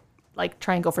didn't like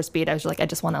try and go for speed. I was just like, I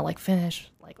just want to like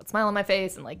finish, like with a smile on my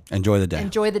face, and like Enjoy the day.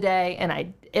 enjoy the day.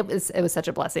 And it was such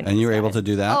a blessing. And you were able to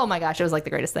do that? Oh my gosh, it was like the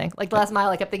greatest thing. Like the last mile,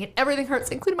 I kept thinking everything hurts,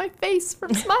 including my face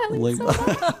from smiling Like- so much. I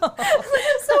was like,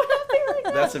 I'm so happy.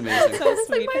 Like, That's amazing. it's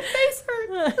like my face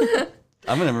hurts.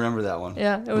 I'm gonna remember that one.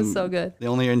 Yeah, it was so good. The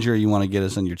only injury you want to get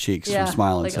is on your cheeks Yeah, from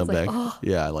smiling like, I so was like, big. oh,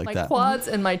 Yeah, I like My that. quads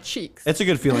and my cheeks. It's a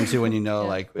good feeling too when you know,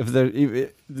 like, if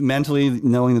there mentally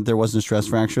knowing that there wasn't a stress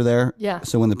fracture there. Yeah.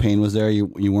 So when the pain was there, you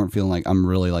weren't feeling like I'm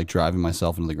really like driving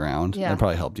myself into the ground. Yeah. That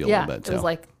probably helped you a yeah, little bit too. it was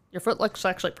like, your foot looks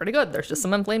actually pretty good. There's just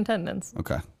some inflamed tendons.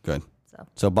 Okay, good. So.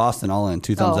 So Boston, all in,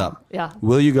 2 thumbs Oh, up. yeah.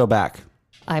 Will you go back?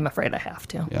 I'm afraid I have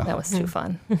to. Yeah. That was too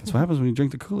fun. That's what happens when you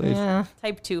drink the Kool-Aid. Yeah.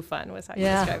 Type 2 fun was how you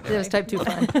Yeah. described It was it. type 2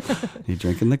 fun. You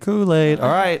drinking the Kool-Aid. All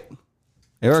right.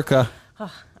 Erica.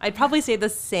 I'd probably say the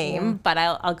same, but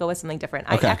I'll go with something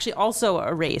different. Okay. I actually also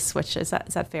a race, which is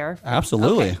that fair?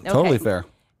 Absolutely. Okay, Totally okay. fair.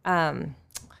 I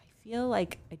feel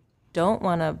like I don't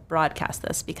want to broadcast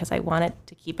this because I want it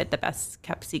to keep it the best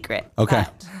kept secret. Okay.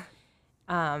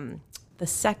 But, the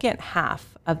second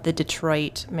half of the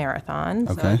Detroit Marathon,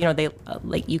 Okay. so they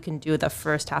like you can do the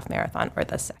first half marathon or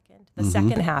the second. The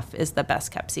second half is the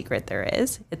best kept secret there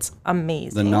is. It's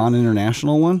amazing. The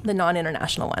non-international one? The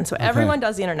non-international one. So everyone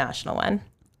does the international one.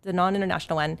 The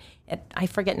non-international one, I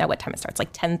forget now what time it starts,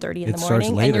 like 10:30 in It the starts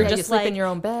morning. later. And you're Yeah, you just sleep like, in your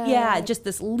own bed. Yeah, just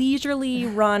this leisurely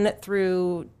run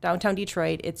through downtown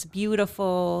Detroit. It's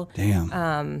beautiful.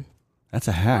 Damn. That's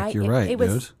a hack. You're right,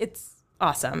 dude. It's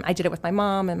awesome. I did it with my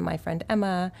mom and my friend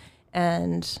Emma,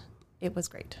 and it was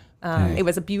great. It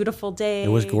was a beautiful day. It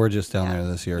was gorgeous down there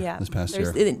this year, Yeah. this past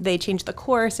There's- year. They changed the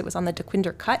course. It was on the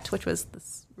DeQuinder Cut, which was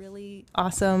this really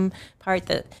awesome part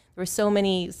that there were so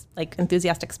many like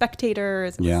enthusiastic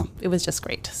spectators. It was just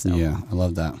great. So Yeah, I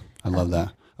love that. I love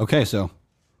that. Okay, so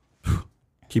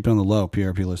keep it on the low,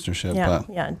 PRP listenership. But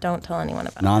don't tell anyone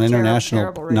about non-international,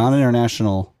 terrible race.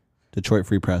 non-international Detroit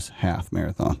Free Press half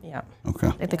marathon. it. Yeah. Okay,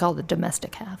 I think they call it the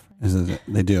domestic half.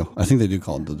 they do. I think they do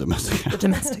call it the domestic half. The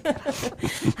domestic half.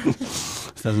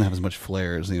 It doesn't have as much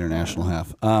flair as the international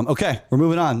half. Okay, we're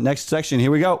moving on. Next section.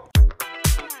 Here we go.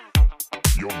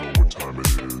 Y'all know what time it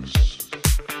is.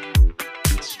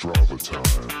 It's Strava time.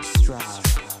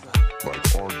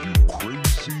 Like, are you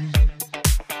crazy?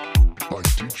 Like,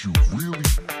 did you really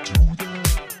do that?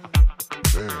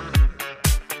 Man.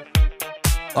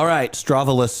 All right,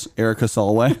 Stravaless Erica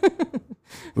Solway.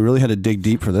 We really had to dig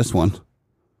deep for this one.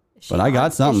 But I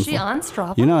got something. Is she on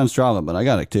Strava? You're not on Strava, but I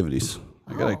got activities.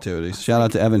 Shout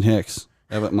out to Evan Hicks,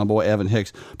 my boy Evan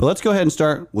Hicks. But let's go ahead and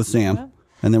start with Sam,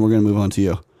 and then we're going to move on to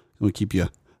you. I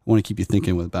want to keep you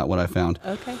thinking about what I found.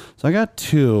 Okay. So I got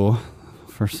two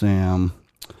for Sam.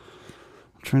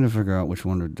 I'm trying to figure out which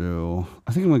one to do.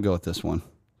 I think I'm going to go with this one.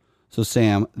 So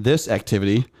Sam, this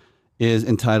activity is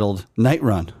entitled Night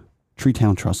Run,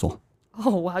 Treetown Trestle.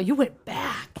 Oh, wow. You went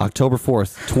back. October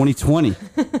 4th, 2020.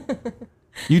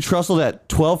 You trustled at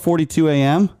 12:42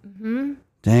 a.m.? Mm-hmm.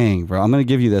 Dang, bro. I'm going to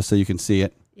give you this so you can see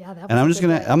it. Yeah, that was And I'm a just good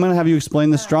going day. to have you explain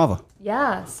the Strava.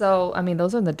 Yeah. So, I mean,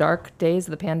 those are the dark days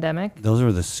of the pandemic. Those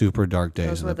were the super dark days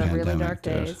Those of were the the pandemic. really dark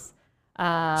dude. days. The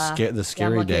Yeah, I'm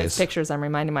scary looking at days. pictures. I'm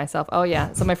reminding myself. Oh,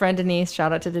 yeah. So my friend Denise,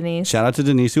 shout out to Denise. Shout out to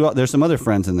Denise. There's some other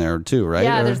friends in there too, right?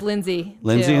 Yeah, Or- there's Lindsay.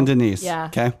 Lindsay too. and Denise. Yeah.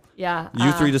 Okay. Yeah.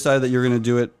 You three decided that you're going to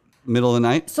do it middle of the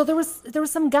night? So there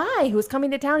was some guy who was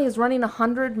coming to town. He was running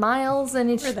 100 miles in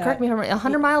each. Correct me if I'm wrong.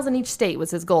 100 miles in each state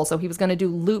was his goal. So he was going to do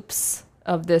loops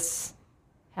of this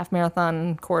half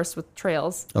marathon course with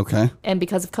trails. Okay. And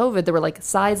because of COVID, there were like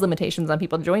size limitations on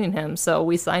people joining him. So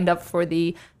we signed up for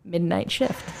the midnight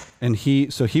shift. And he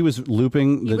was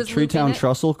looping the was Treetown looping it.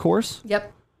 Trestle course?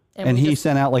 Yep. And we he just-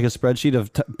 sent out like a spreadsheet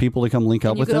of people to come link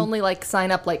up you with could him? only like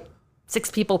sign up like 6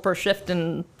 people per shift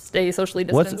and stay socially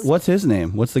distanced. What's his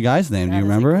name? What's the guy's name? Do you That is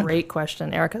remember a it? great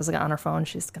question. Erica's on her phone.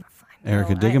 She's gonna find it.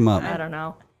 Erica, dig him up. I don't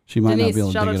know. She might Denise, not be able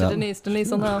to shout dig out it to up. Denise.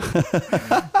 Denise will know.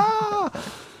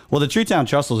 Well, the Treetown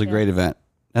Trestle is a great event.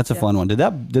 That's a fun one.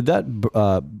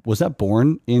 Was that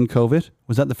born in COVID?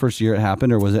 Was that the first year it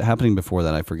happened, or was it happening before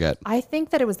that? I forget. I think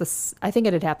that it was I think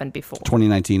it had happened before.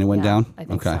 2019 it went Yeah, down? I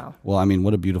think okay. so. Well, I mean,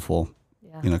 what a beautiful,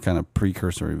 Yeah. kind of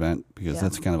precursor event, because Yeah.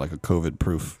 that's kind of like a COVID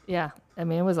proof. Yeah. I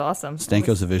mean, it was awesome.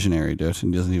 Stanko's a visionary, dude,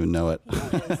 and he doesn't even know it.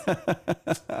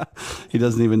 He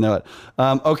doesn't even know it.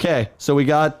 Okay, so we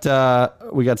got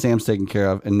Sam's taken care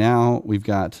of, and now we've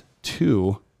got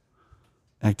two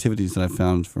activities that I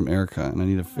found from Erica, and I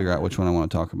need to figure out which one I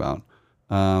want to talk about.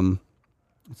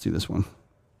 Let's see this one.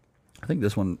 I think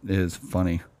this one is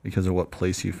funny because of what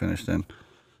place you finished in.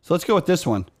 So let's go with this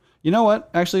one. You know what?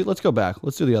 Actually, let's go back.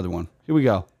 Let's do the other one. Here we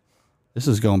go. This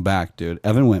is going back, dude.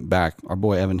 Evan went back. Our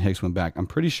boy Evan Hicks went back. I'm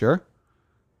pretty sure.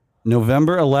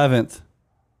 November 11th,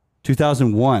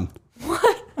 2001.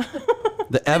 What?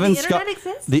 The internet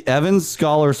exists? The Evans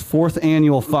Scholars 4th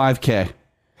annual 5K.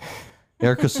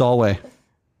 Erica Solway.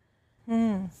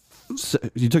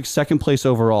 You took second place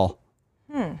overall.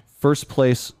 First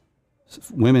place,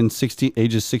 women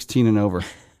ages 16 and over.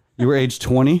 You were age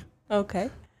 20, Okay.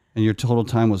 and your total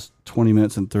time was 20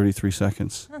 minutes and 33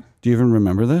 seconds. Do you even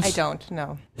remember this? I don't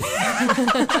know.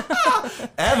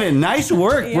 Evan, nice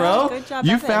work, Yeah, bro. good job,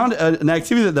 You Evan. found an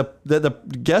activity that the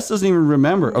guest doesn't even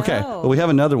remember. Okay, No. but we have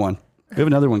another one. We have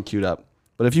another one queued up.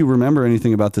 But if you remember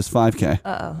anything about this 5K,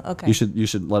 Okay. you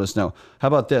should let us know. How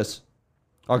about this?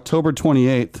 October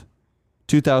 28th,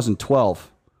 2012,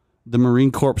 the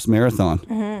Marine Corps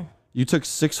Marathon. You took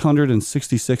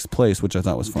 666th place, which I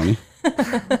thought was funny.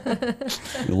 A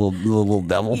little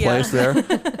devil place there.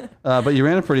 But you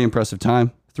ran a pretty impressive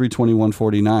time,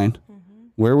 3:21:49.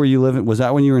 Where were you living? Was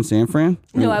that when you were in San Fran?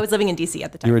 No, I was living in DC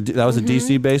at the time. That was a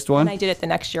DC based one? And I did it the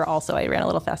next year also. I ran a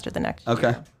little faster the next year.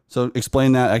 Okay. So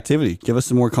explain that activity. Give us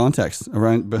some more context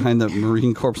behind the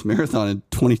Marine Corps Marathon in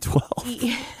 2012.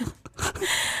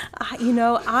 You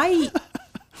know,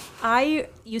 I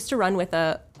used to run with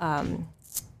an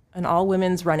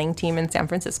all-women's running team in San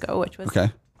Francisco, which was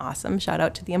awesome. Shout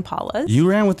out to the Impalas. You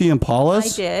ran with the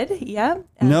Impalas? I did, yeah.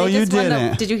 And no, they you just won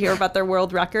didn't. Did you hear about their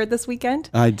world record this weekend?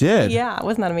 I did. Yeah,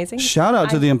 wasn't that amazing? Shout out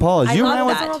to the Impalas. I You love ran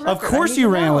with, that. of course you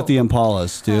ran with the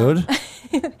Impalas, dude.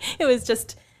 It was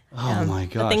just Oh my a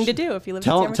gosh. thing to do if you live in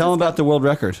San Tell Francisco. them about the world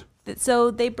record.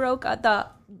 So they broke the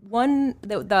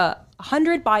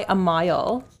 100 by a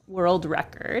mile world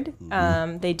record.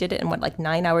 They did it in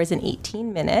 9 hours and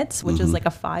 18 minutes, which is like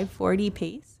a 5:40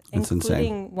 pace. That's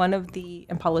including insane. one of the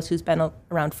Impalas who's been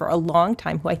around for a long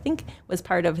time, who I think was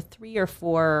part of 3 or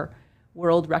 4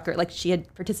 world record. Like she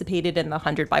had participated in the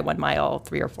 100 by 1 mile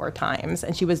 3 or 4 times,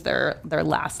 and she was their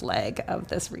last leg of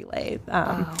this relay.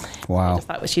 I Wow. just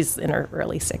thought she's in her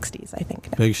early 60s, I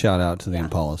think. Big shout out to the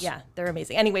Impalas. Yeah, they're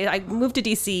amazing. Anyway, I moved to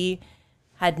DC,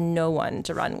 had no one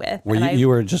to run with. Were and you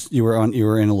were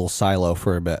in a little silo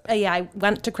for a bit. Yeah, I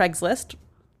went to Craigslist,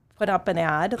 put up an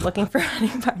ad looking for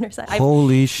running partners.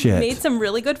 Holy shit. Made some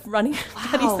really good running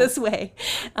buddies this way.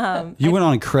 You went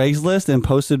on Craigslist and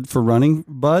posted for running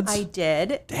buds? I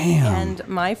did. Damn. And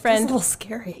my It's friend, a little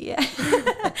scary. yeah,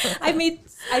 I made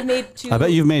 2. I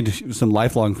bet you've made some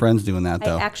lifelong friends doing that,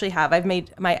 though. I actually have. I've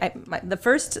made the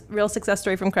first real success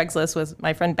story from Craigslist was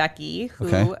my friend Becky, who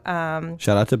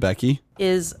Shout out to Becky.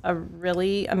 is a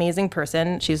really amazing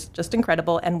person. She's just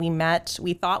incredible. And we met.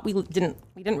 We thought we didn't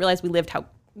realize we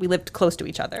lived close to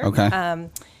each other. Okay.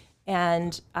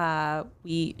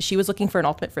 She was looking for an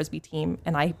ultimate frisbee team,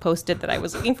 and I posted that I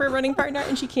was looking for a running partner,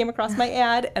 and she came across my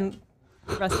ad, and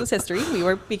the rest was history.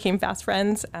 We became fast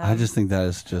friends. I just think that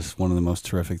is just one of the most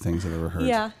terrific things I've ever heard.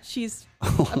 Yeah, she's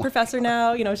a professor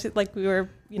now. You know, she's like we were,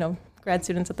 grad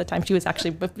students at the time. She was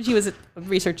a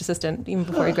research assistant even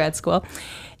before grad school.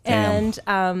 Damn.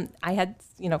 And I had,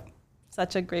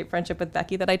 such a great friendship with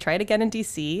Becky that I tried again in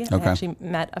DC. Okay. I actually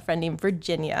met a friend named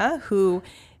Virginia who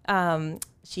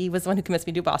she was the one who convinced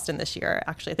me to do Boston this year.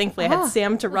 Actually, thankfully, I had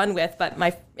Sam to run with, but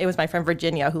it was my friend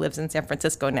Virginia, who lives in San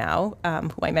Francisco now,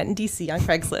 who I met in DC on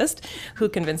Craigslist, who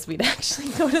convinced me to actually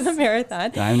go to the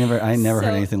marathon. I never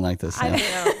heard anything like this.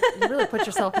 Yeah. You really put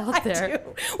yourself out there.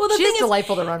 Well, the She's thing is,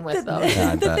 delightful to run with, though.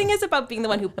 Yeah, I the bet. thing is about being the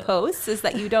one who posts is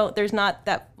that there's not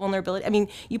that vulnerability. I mean,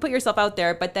 you put yourself out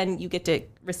there, but then you get to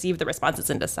receive the responses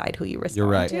and decide who you respond You're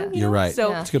right. to. You're right. So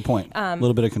That's a good point. A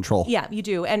little bit of control. yeah, you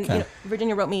do. And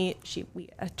Virginia wrote me. We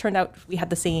turned out we had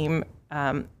the same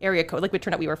area code. Like, it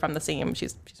turned out we were from the same.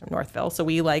 She's from Northville, so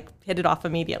we hit it off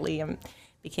immediately and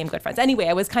became good friends. Anyway,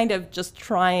 I was kind of just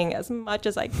trying as much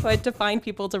as I could to find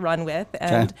people to run with,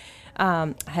 and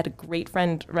I had a great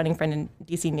running friend in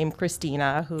DC named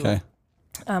Christina, who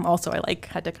also I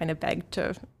had to kind of beg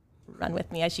to run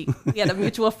with me. We had a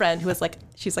mutual friend who was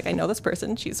she's like, I know this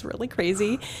person. She's really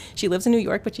crazy. She lives in New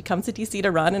York, but she comes to DC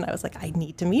to run. And I was like, I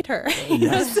need to meet her.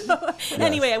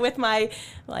 Anyway, with my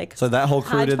So that whole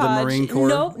crew did the Marine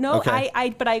Corps? No. Okay.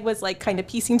 But I was kind of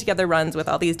piecing together runs with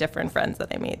all these different friends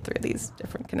that I made through these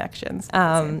different connections,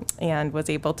 and was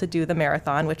able to do the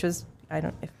marathon, which was,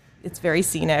 it's very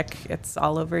scenic. It's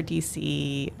all over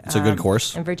DC. It's a good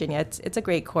course. In Virginia, it's a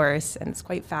great course, and it's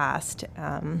quite fast.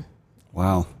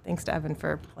 Wow. Thanks to Evan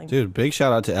for playing. Dude, big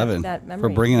shout out to Evan that for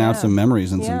memory. bringing out Yeah. some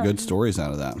memories and some Yeah. good stories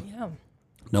out of that. Yeah.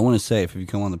 No one is safe. If you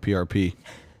come on the PRP,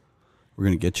 we're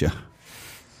going to get you.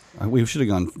 We should have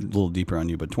gone a little deeper on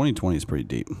you, but 2020 is pretty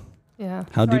deep. Yeah.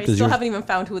 How Sorry, deep does still your haven't even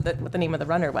found what the name of the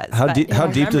runner was. how but deep I how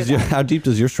deep remember does your that. how deep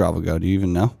does your Strava go? Do you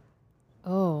even know?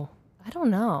 Oh, I don't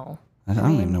know. I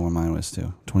don't even know where mine was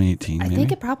too. 2018 I maybe.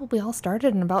 think it probably all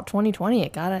started in about 2020.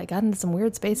 It got into some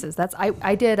weird spaces.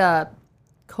 I did a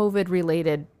COVID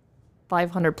related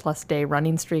 500 plus day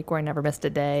running streak where I never missed a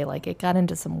day. It got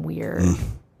into some weird.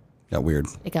 Got weird.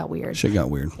 It got weird. Shit got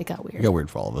weird. It got weird. It got weird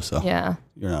for all of us, though. Yeah.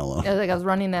 You're not alone. I was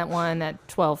running that one at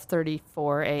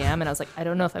 12:34 a.m. and I was like, I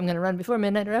don't know if I'm going to run before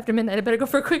midnight or after midnight. I better go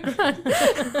for a quick run. Get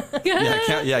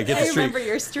the I streak. remember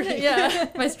your streak. Yeah,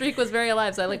 my streak was very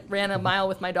alive. So I ran a mile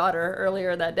with my daughter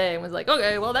earlier that day and was like,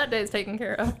 okay, well, that day's taken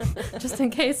care of. Just in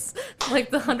case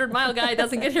the 100-mile guy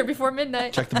doesn't get here before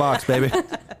midnight. Check the box, baby.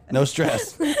 No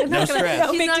stress. No stress.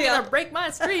 He's big not deal. gonna break my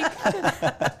streak.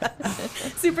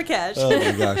 Super cash. Oh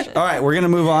my gosh. All right, we're going to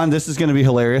move on. This is going to be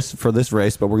hilarious for this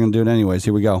race, but we're going to do it anyways.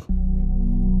 Here we go.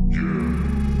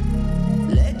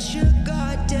 Let your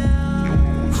guard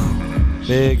down.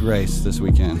 Big race this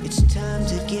weekend. It's time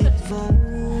to get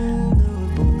vulnerable.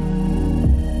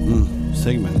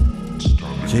 Sigmund.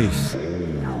 Jeez.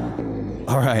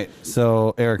 All right,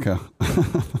 so Erica,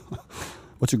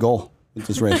 what's your goal with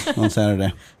this race on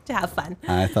Saturday? To have fun.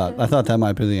 I thought that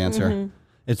might be the answer.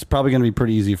 It's probably going to be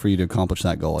pretty easy for you to accomplish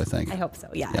that goal, I think. I hope so.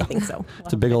 Yeah, I think so.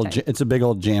 It's a big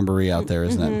old jamboree out there,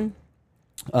 isn't it?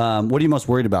 What are you most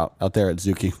worried about out there at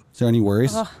Zukey? Is there any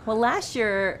worries? Well, last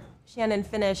year Shannon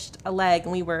finished a leg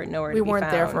and we were nowhere to be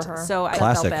weren't there found. for her. So I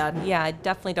Classic. felt bad. Yeah, I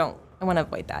definitely don't. I want to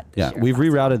avoid that. Yeah, we've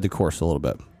rerouted the course a little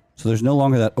bit. So there's no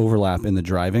longer that overlap in the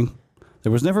driving.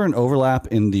 There was never an overlap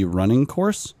in the running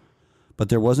course, but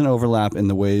there was an overlap in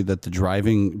the way that the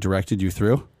driving directed you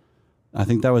through. I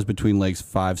think that was between legs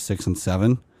 5, 6, and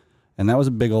 7. And that was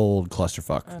a big old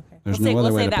clusterfuck. Okay. There's we'll no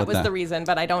other way say to that put was that. the reason,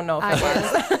 but I don't know if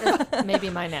it was. Maybe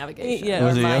my navigation. Yeah,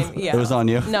 Was or it you? mine. Yeah. It was on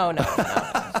you? No,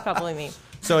 it's probably me.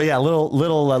 So yeah, little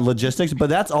logistics, but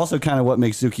that's also kind of what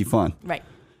makes Zukey fun. Right.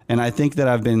 And I think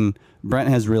that Brent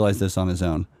has realized this on his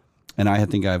own, and I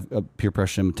think I've peer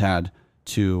pressured him a tad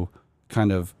to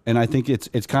kind of, and I think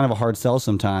it's kind of a hard sell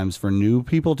sometimes for new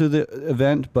people to the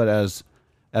event, but as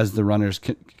the runners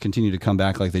continue to come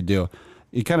back like they do,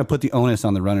 you kind of put the onus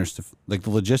on the runners to, like, the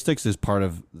logistics is part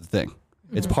of the thing.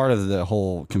 It's part of the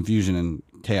whole confusion and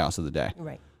chaos of the day.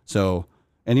 Right. So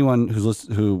anyone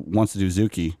who wants to do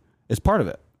Zukey is part of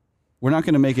it. We're not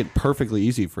going to make it perfectly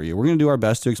easy for you. We're going to do our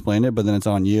best to explain it, but then it's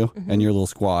on you and your little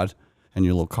squad and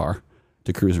your little car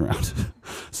to cruise around.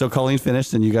 So Colleen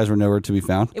finished and you guys were nowhere to be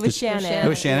found. It was Shannon. It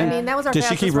was Shannon? I mean, that was our Did she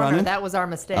fastest keep runner. running? That was our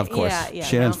mistake. Of course. Yeah,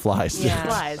 Shannon no. flies. Yeah.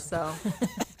 Flies, so.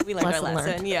 We learned our Lesson learned.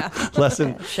 lesson. Yeah.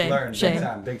 Lesson Shame. learned.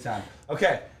 Shame. Big time.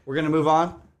 Okay, we're going to move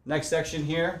on. Next section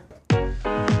here.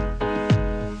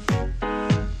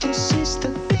 This is the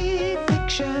big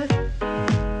picture.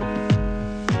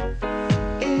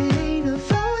 It ain't a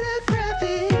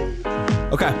photographic.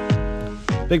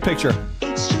 Okay, big picture.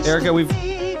 It's just Erica, the we've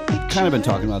big picture. kind of been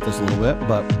talking about this a little bit,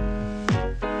 but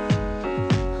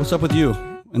what's up with you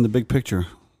in the big picture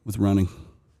with running?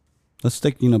 Let's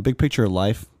stick, big picture of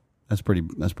life. That's pretty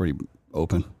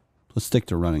open. Let's stick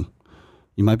to running.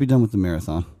 You might be done with the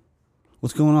marathon.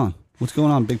 What's going on? What's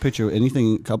going on, big picture?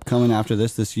 Anything upcoming after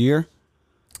this year?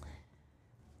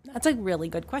 That's a really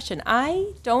good question.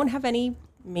 I don't have any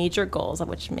major goals,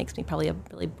 which makes me probably a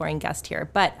really boring guest here.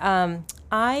 But when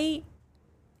I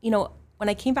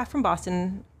came back from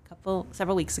Boston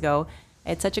several weeks ago, I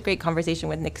had such a great conversation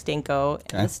with Nick Stanko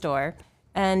in the store,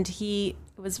 and he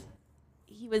was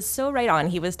so right on.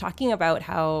 He was talking about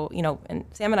how, and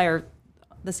Sam and I are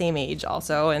the same age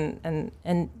also, and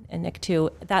Nick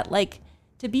too, that, like,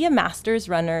 to be a masters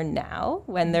runner now,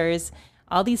 when there's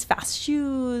all these fast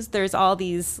shoes, there's all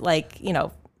these, like,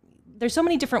 there's so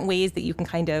many different ways that you can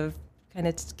kind of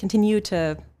continue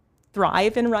to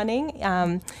thrive in running.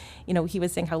 He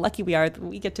was saying how lucky we are that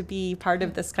we get to be part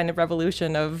of this kind of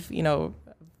revolution of,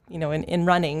 in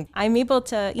running. I'm able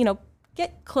to,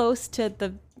 get close to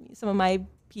some of my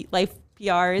life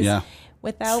PRs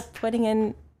without putting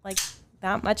in, like,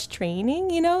 that much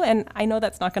training, and I know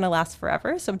that's not going to last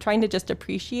forever. So I'm trying to just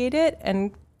appreciate it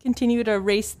and continue to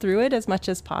race through it as much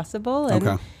as possible.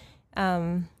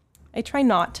 And I try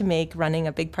not to make running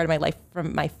a big part of my life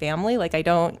from my family. Like, I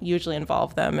don't usually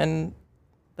involve them in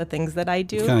the things that I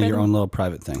do. It's kind of your own little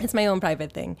private thing. It's my own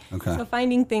private thing. Okay. So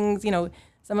finding things,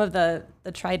 some of the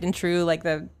tried and true, like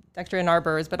the Dexter and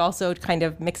Arbors, but also kind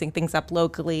of mixing things up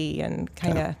locally and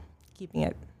kind of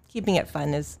keeping it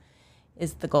fun is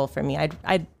the goal for me.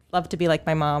 I'd love to be like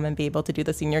my mom and be able to do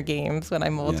the senior games when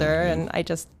I'm older. And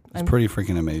it's pretty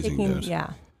freaking amazing, dude. Yeah.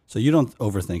 So you don't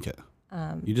overthink it.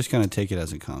 You just kind of take it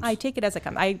as it comes. I take it as it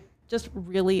comes. I just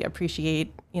really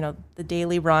appreciate, the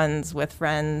daily runs with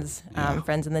friends,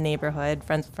 friends in the neighborhood,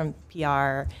 friends from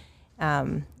PR.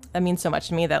 That means so much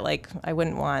to me that, like, I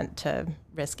wouldn't want to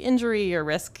risk injury or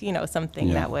risk,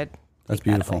 something that would. That's take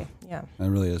that beautiful. away. Yeah. That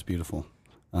really is beautiful.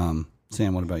 Sam,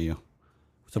 what about you?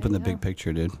 What's up in the big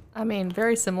picture, dude? I mean,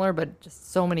 very similar, but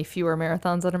just so many fewer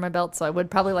marathons under my belt. So I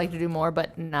would probably like to do more,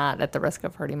 but not at the risk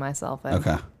of hurting myself.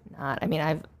 Okay.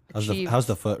 I've achieved How's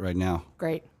the foot right now?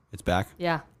 great. It's back?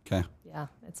 Yeah. Okay. Yeah.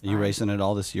 It's Are you fine. racing it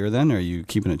all this year then, or are you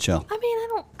keeping it chill? I mean,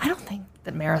 I don't think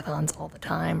that marathons all the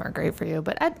time are great for you,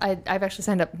 but I've actually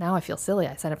signed up. Now I feel silly.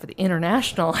 I signed up for the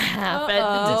international half at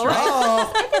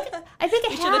Detroit. I think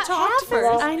I should have talked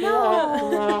first. I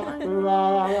know.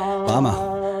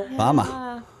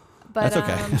 Bama. But That's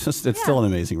okay. It's still an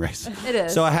amazing race. It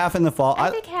is. So a half in the fall. I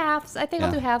think halves. I think I'll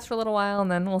Yeah. do halves for a little while,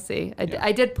 and then we'll see.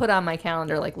 I did put on my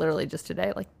calendar, like literally just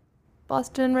today, like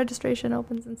Boston registration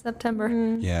opens in September.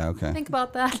 Yeah, okay. Think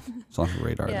about that. It's on her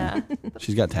radar. Yeah. then.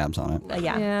 She's got tabs on it.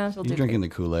 Yeah. she'll You're do drinking the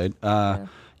Kool-Aid.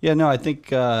 Yeah, no, I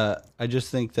think I just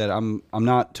think that I'm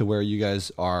not to where you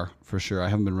guys are for sure. I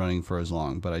haven't been running for as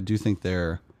long, but I do think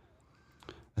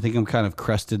I think I'm kind of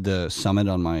crested the summit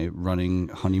on my running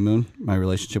honeymoon, my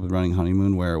relationship with running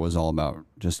honeymoon, where it was all about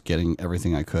just getting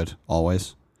everything I could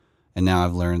always. And now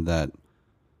I've learned that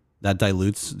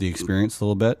dilutes the experience a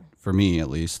little bit for me at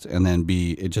least. And then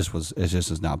it just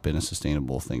has not been a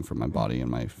sustainable thing for my body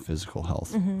and my physical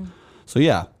health. So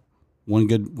yeah, one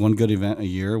good event a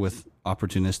year with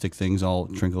opportunistic things all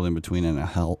trickled in between, and a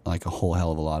whole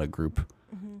hell of a lot of group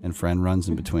and friend runs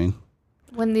in between.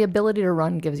 When the ability to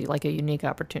run gives you like a unique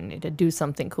opportunity to do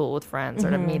something cool with friends or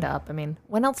to meet up. I mean,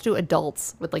 when else do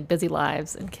adults with like busy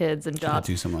lives and kids and jobs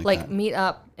do something like that. meet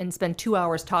up and spend 2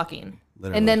 hours talking?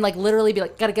 Literally. And then like literally be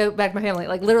like, gotta go back to my family.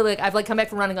 Like literally, I've like come back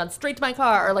from running, gone straight to my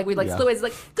car, or like we like Yeah. slow ways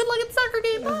like, good luck at the soccer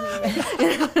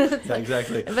game. Bye. Yeah,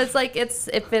 exactly. But it's like it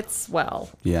fits well.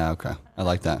 Yeah, okay. I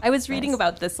like that. I was reading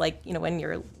about this, like, when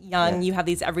you're young, you have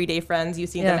these everyday friends, you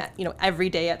see them, every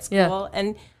day at school,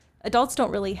 and adults don't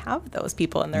really have those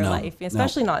people in their life,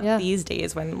 especially not these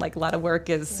days when like a lot of work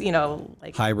is,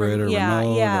 like hybrid or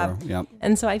remote. Or,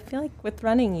 And so I feel like with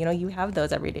running, you have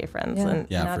those everyday friends. And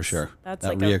for sure. That's that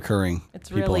like reoccurring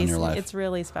people really, in your life. It's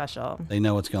really special. They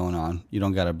know what's going on. You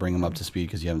don't got to bring them up to speed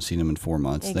because you haven't seen them in 4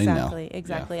 months. They know.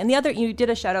 Exactly. And you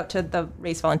did a shout out to the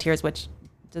race volunteers, which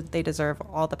they deserve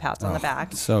all the pats on the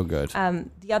back. So good.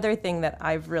 The other thing that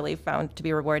I've really found to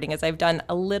be rewarding is I've done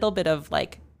a little bit of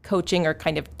like coaching or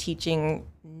kind of teaching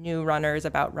new runners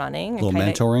about running. A little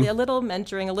mentoring? A little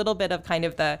mentoring, a little bit of kind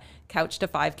of the couch to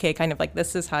 5K, kind of like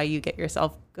this is how you get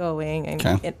yourself going,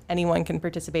 and anyone can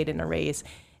participate in a race.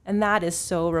 And that is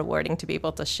so rewarding to be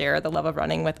able to share the love of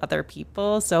running with other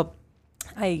people. So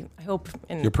I hope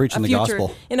You're preaching the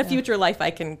gospel. In a future life, I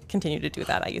can continue to do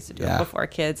that. I used to do it before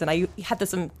kids. And I had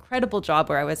this incredible job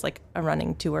where I was like a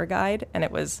running tour guide, and it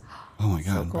was, oh my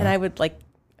God. and I would like,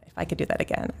 if I could do that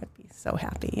again, I'd be so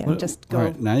happy and just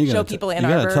go now you show people in You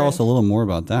Arbor. got to tell us a little more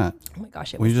about that. Oh my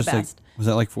gosh, it Were was you the just best. was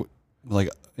that like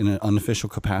in an unofficial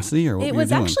capacity, or what It were you was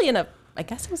doing? actually I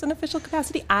guess it was an official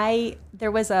capacity. There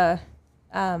was a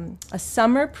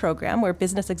summer program where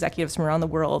business executives from around the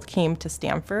world came to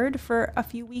Stanford for a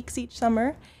few weeks each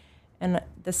summer. And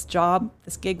this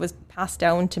gig was passed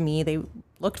down to me. They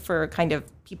looked for kind of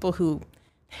people who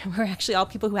were actually all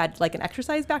people who had like an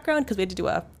exercise background, because we had to do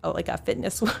a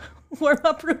fitness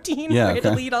warm-up routine. Yeah, where I had to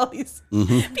okay. lead all these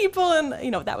people, and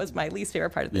that was my least favorite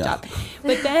part of the Yeah. job.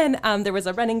 But then there was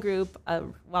a running group, a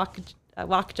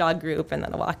walk jog group, and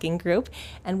then a walking group,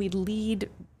 and we'd lead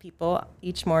people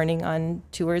each morning on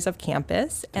tours of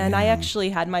campus. And I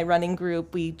actually had my running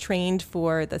group. We trained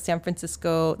for the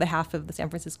half of the San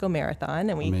Francisco Marathon,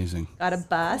 and we Amazing. got a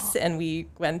bus and we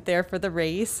went there for the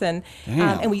race. And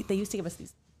they used to give us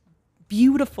these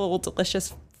beautiful,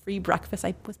 delicious free breakfast.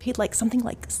 I was paid like something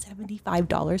like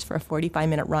 $75 for a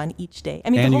 45-minute run each day. I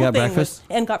mean, And the you whole got thing breakfast?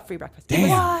 and got free breakfast. Damn.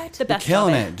 It was the best You're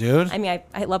killing job. it, dude. I mean,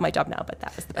 I love my job now, but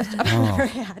that was the best job I've ever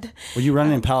had. Were you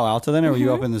running in Palo Alto then, or were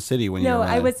you up in the city when you No, were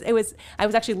I running? was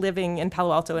actually living in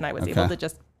Palo Alto, and I was able to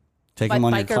just Take them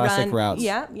on your bike or classic run. routes.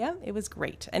 Yeah, it was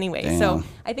great. Anyway, Damn. so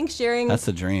I think sharing That's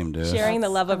the dream, dude. the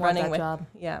love I of want running that with job.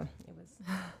 it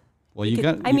was. Well, you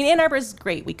got. I mean, Ann Arbor is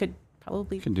great. We could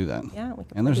probably you can do that. Yeah, we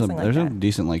could And there's do a something like that.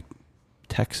 decent like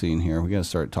tech scene here. We got to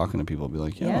start talking to people. Be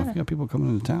like, if you got people coming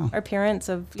into town. Our parents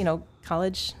of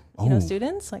college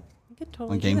students, like we could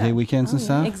totally On do game that. day weekends and yeah,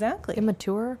 stuff? Exactly. Give him a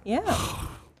tour. Yeah.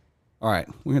 All right,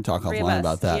 we're gonna talk Three of offline us.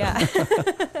 about that.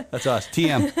 Yeah. That's us.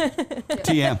 TM.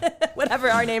 TM. Whatever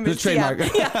our name The is. trademark.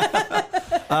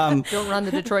 TM. Don't run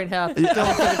the Detroit half. Don't give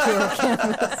a tour of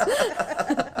campus.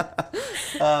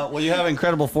 Well, you have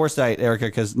incredible foresight, Erica.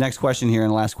 Because next question here,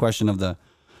 and last question of the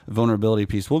vulnerability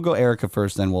piece. We'll go Erica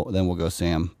first, then we'll go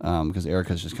Sam. Because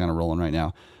Erica's just kind of rolling right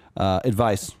now.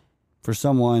 Advice for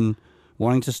someone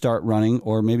wanting to start running,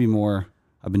 or maybe more.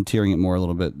 I've been tearing it more a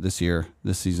little bit this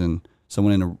season.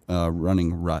 Someone in a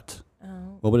running rut.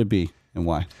 What would it be and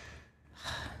why?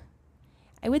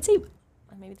 I would say,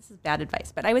 maybe this is bad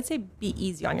advice, but I would say be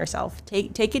easy on yourself.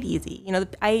 Take it easy.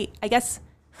 I guess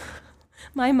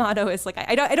my motto is like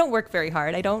I don't work very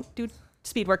hard. I don't do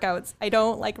speed workouts. I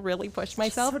don't like really push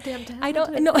myself. so damn I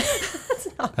don't. No, that's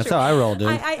not That's true. how I roll, dude.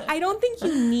 I don't think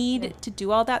you need to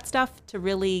do all that stuff to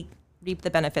really reap the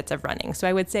benefits of running. So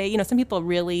I would say, some people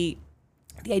really,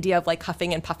 the idea of like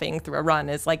huffing and puffing through a run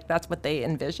is like, that's what they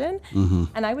envision.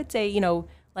 And I would say,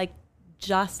 like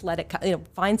just let it,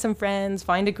 find some friends,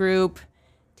 find a group,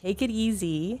 take it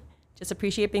easy, just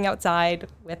appreciate being outside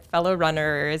with fellow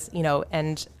runners,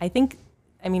 and I think,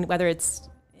 whether it's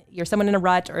you're someone in a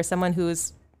rut or someone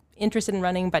who's interested in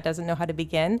running but doesn't know how to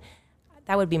begin,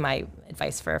 that would be my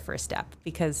advice for a first step,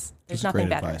 because there's nothing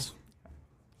better. Advice.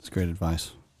 It's great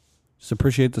advice. Just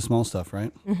appreciate the small stuff,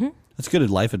 right? Mm-hmm. That's good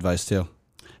life advice too.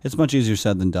 It's much easier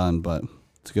said than done, but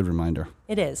it's a good reminder.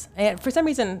 It is. For some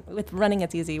reason, with running,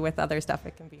 it's easy. With other stuff,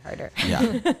 it can be harder. Yeah,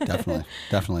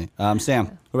 definitely. Sam,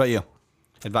 what about you?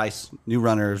 Advice, new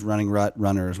runners, running rut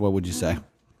runners, what would you say?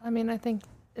 I think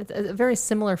it's a very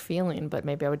similar feeling, but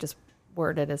maybe I would just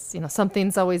word it as,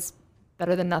 something's always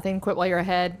better than nothing. Quit while you're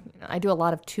ahead. I do a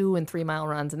lot of 2 and 3 mile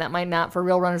runs, and that might not, for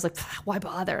real runners, like, why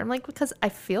bother? I'm like, because I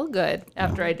feel good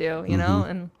after I do,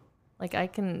 and like I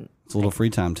can. It's a little free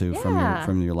time too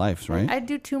from your life, right? I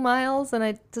do 2 miles, and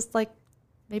I just like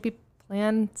maybe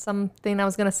plan something I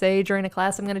was going to say during a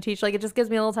class I'm going to teach. Like, it just gives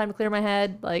me a little time to clear my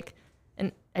head. Like,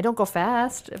 and I don't go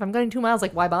fast. If I'm going 2 miles,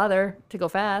 like, why bother to go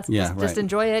fast? Yeah, just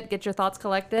enjoy it, get your thoughts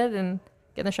collected, and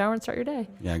get in the shower and start your day.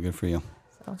 Yeah, good for you.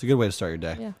 So. It's a good way to start your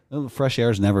day. Yeah. Fresh air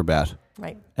is never bad.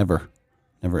 Right. Ever.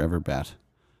 Never, ever bad.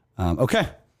 Okay.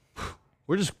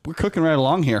 We're cooking right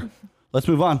along here. Let's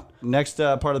move on. Next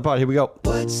part of the pod. Here we go.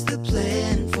 What's the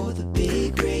plan for the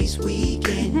big race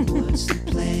weekend? What's the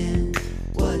plan?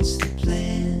 What's the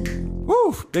plan?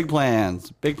 Woo! Big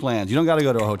plans. Big plans. You don't got to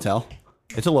go to a hotel.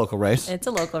 It's a local race. It's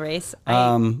a local race.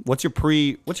 What's your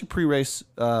pre-race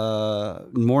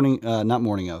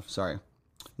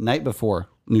night before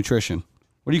nutrition?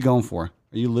 What are you going for?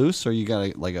 Are you loose, or you got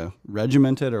a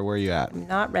regimented, or where are you at?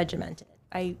 Not regimented.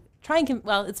 I try and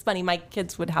it's funny. My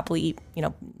kids would happily eat,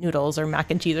 noodles or mac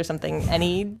and cheese or something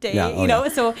any day,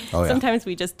 So sometimes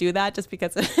we just do that just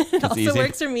because it also easy.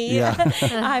 Works for me. Yeah.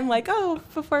 I'm like,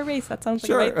 before a race, that sounds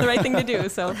like the right thing to do.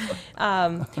 So,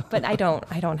 but I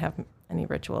don't have any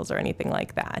rituals or anything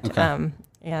like that. Okay.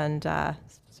 And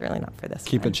certainly not for this.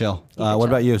 Keep it chill. What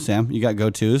about you, Sam? You got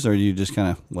go-tos, or you just kind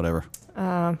of whatever?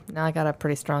 No, I got a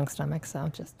pretty strong stomach, so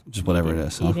just whatever it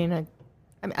is. Eating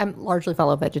I'm largely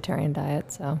follow a vegetarian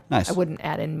diet, so nice. I wouldn't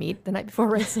add in meat the night before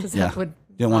race, because that would.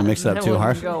 You don't want to mix it up too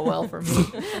hard. Go well for me.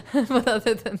 But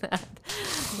other than that,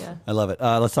 yeah. I love it.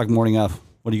 Let's talk morning of.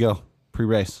 What do you go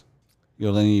pre-race? You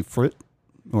go with any fruit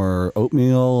or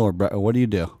oatmeal or what do you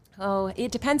do? Oh,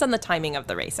 it depends on the timing of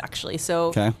the race, actually. So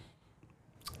okay.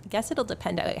 I guess it'll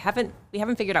depend. We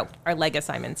haven't figured out our leg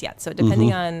assignments yet. So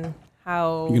depending on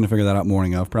how you're gonna figure that out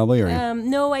morning of probably, or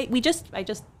no, I just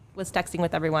was texting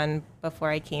with everyone before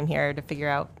I came here to figure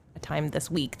out a time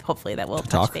this week. Hopefully that will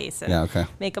touch base and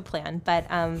make a plan. But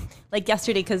like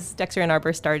yesterday, because Dexter and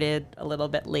Arbor started a little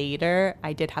bit later,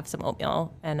 I did have some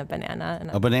oatmeal and a banana.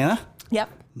 And a banana? Yep.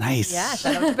 Nice. Yeah,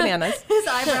 shout out to bananas. His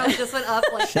eyebrows just went up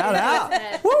like shout out.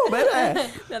 Woo, baby.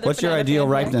 What's your ideal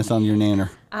ripeness on your nanner?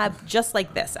 Just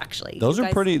like this, actually. Those are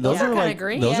pretty. Those are kind of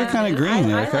green. Those are kind of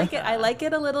green. I like it. I like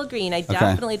it a little green. I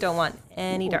definitely don't want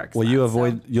any dark spots.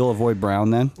 Well, you'll avoid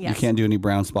brown then. Yes. You can't do any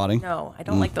brown spotting. No, I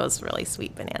don't like those really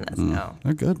sweet bananas. No,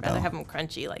 they're good. I'd rather have them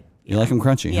crunchy. Like you like them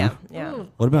crunchy. Yeah, huh? yeah.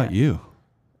 What about you?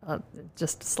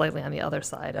 Just slightly on the other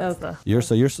side of the. You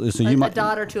might a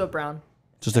dot or two of brown.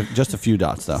 Just a few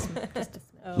dots though.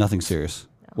 Nothing serious.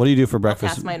 No. What do you do for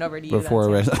breakfast? I'll pass mine over to you before a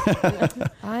race.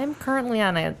 I'm currently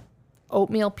on an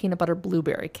oatmeal peanut butter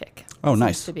blueberry kick. Oh,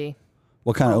 nice. To be.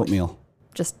 What kind of oatmeal?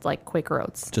 Just like Quaker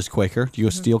Oats. Just Quaker? Do you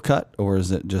go steel cut, or is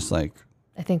it just like?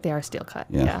 I think they are steel cut.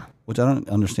 Yeah. Which I don't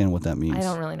understand what that means. I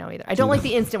don't really know either. I don't like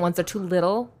the instant ones. They're too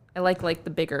little. I like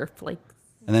the bigger flakes.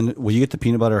 And then will you get the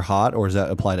peanut butter hot, or is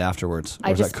that applied afterwards? Or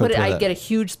I just put it. I get a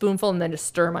huge spoonful and then just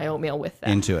stir my oatmeal with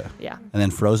that. Into it. Yeah. And then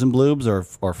frozen bloobs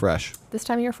or fresh? This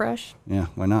time of year, fresh. Yeah,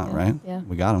 why not, right? Yeah.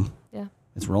 We got them. Yeah.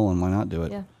 It's rolling. Why not do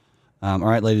it? Yeah. All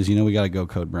right, ladies, we got to go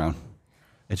Code Brown.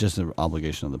 It's just an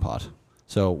obligation of the pod.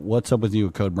 So what's up with you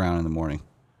with Code Brown in the morning?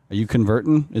 Are you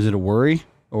converting? Is it a worry,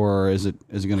 or is it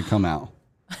going to come out?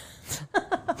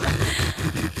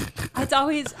 It's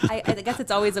always, I guess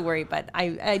it's always a worry, but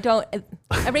I don't,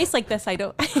 a race like this, I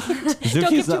don't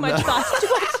give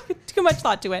too much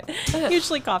thought to it.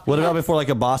 Usually coffee. What about before like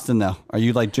a Boston though? Are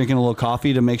you like drinking a little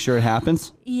coffee to make sure it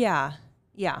happens? Yeah.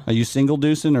 Are you single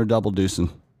deucing or double deucing?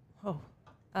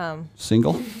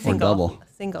 Single or double?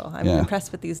 Single. I'm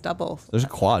impressed with these doubles. There's a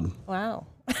quad. Wow.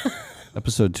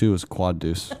 Episode 2 is quad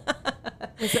deuce.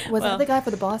 Was that the guy for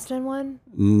the Boston one?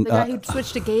 The guy who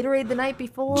switched to Gatorade the night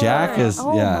before? Jack is,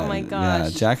 oh my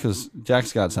gosh. Yeah,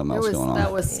 Jack's got something else going on.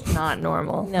 That was not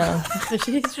normal. No.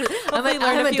 I'm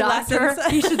a doctor.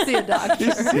 lessons. You should see a doctor.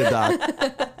 You should see a doc.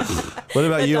 What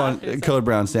about you on doctor said. Code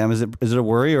Brown, Sam? Is it a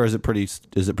worry or is it pretty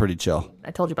chill?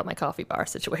 I told you about my coffee bar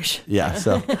situation. Yeah.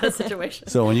 So situation.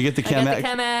 so when you get the I get the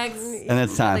Chemex, Chemex, and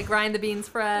it's time. They grind the beans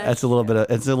fresh. That's a little bit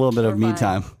of me fine.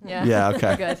 time. Yeah.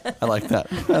 Okay. Good. I like that.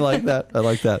 I like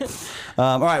that.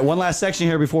 All right. One last section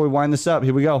here before we wind this up.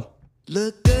 Here we go.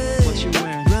 Look good, what you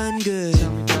wearing? Run good.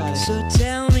 So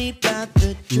tell me about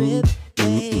the drip,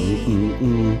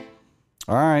 babe.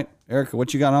 All right, Erica,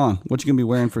 what you got on? What you gonna be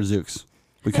wearing for Zooks?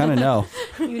 We kind of know.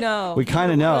 We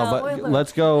kind of know, Well, but look.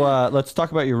 let's go. Let's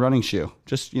talk about your running shoe,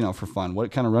 just for fun.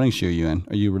 What kind of running shoe are you in?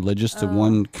 Are you religious to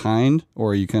one kind,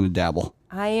 or are you kind of dabble?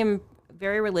 I am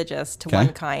very religious to Okay.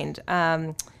 one kind,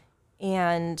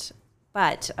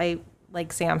 but I,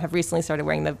 like Sam, have recently started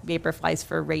wearing the Vaporflies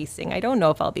for racing. I don't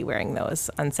know if I'll be wearing those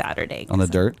on Saturday. On the 'cause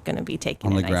dirt? I'm going to be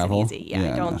taking On it the nice gravel? and easy. Yeah,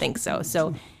 Yeah, I don't no. think so.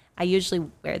 So I usually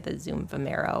wear the Zoom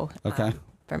Vomero Okay.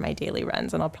 for my daily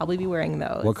runs, and I'll probably be wearing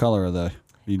those. What color are they?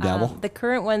 You dabble? The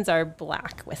current ones are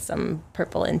black with some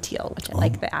purple and teal, which I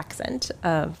like the accent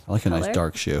of. I like a nice color.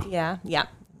 dark shoe. Yeah, yeah.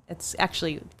 It's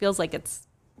actually it feels like it's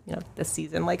this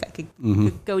season. Like I could Mm-hmm.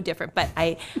 go different, but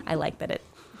I like that it.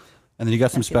 And then you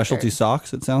got some That feels specialty good.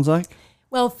 socks. It sounds like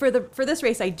Well, for this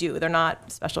race, I do. They're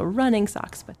not special running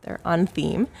socks, but they're on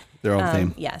theme. they're on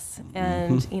theme. Yes,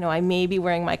 and I may be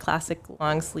wearing my classic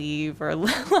long sleeve or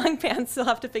long pants. I'll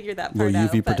have to figure that part Little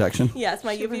out. UV but protection? Yes,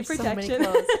 my She UV wears so many protection.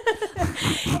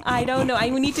 clothes. I don't know. I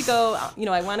need to go.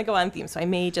 I want to go on theme, so I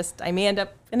may end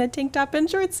up in a tank top and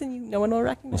shorts, and no one will We'll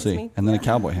recognize see. me. And then a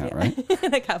cowboy hat, right?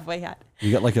 And a cowboy hat.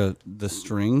 You got like the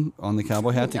string on the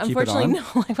cowboy hat to keep it Unfortunately, on.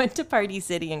 no. I went to Party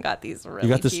City and got these really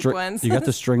You got the cheap string. ones. You got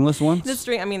the stringless ones. The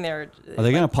string. I mean, they're. Are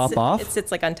they gonna pop off? It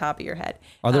sits like on top of your head.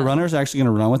 Are the runners actually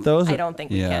going to run with those? I don't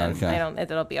think we can. Okay. I don't.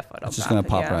 It'll be a photo. It's just gonna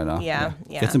pop right off. Yeah, Yeah.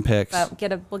 yeah. Get some pics.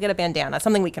 But we'll get a bandana,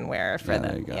 something we can wear for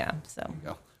There you go. Yeah. So.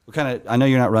 Go. What kind of? I know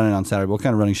you're not running on Saturday. But what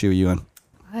kind of running shoe are you in?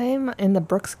 I'm in the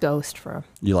Brooks Ghost for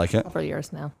You like it? several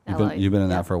years now. You've been in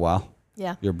that for a while.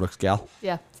 Yeah. You're a Brooks gal.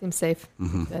 Yeah. Seems safe.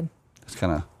 Mm-hmm. Good. It's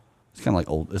kind of like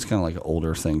old. It's kind of like an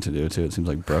older thing to do too. It seems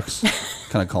like Brooks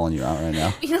kind of calling you out right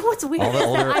now. You know what's weird? All the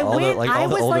older- I all the- went, like, all I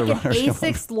the was older like an runners come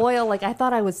Asics loyal. Like I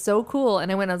thought I was so cool, and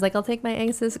I was like, I'll take my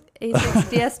Asics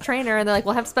DS trainer, and they're like,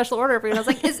 we'll have a special order for you. And I was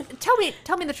like, tell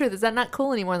me the truth. Is that not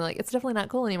cool anymore? And they're like, it's definitely not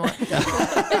cool anymore. I was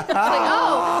like,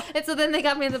 oh. And so then they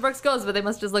got me in the Brooks Ghost, but they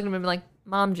must just look at me and be like,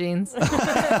 mom jeans.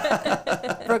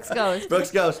 Brooks Ghost.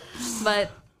 Brooks goes.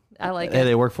 But I like Hey, it.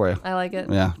 they work for you. I like it.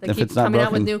 Yeah, They if keep it's not coming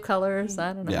out with broken- new colors.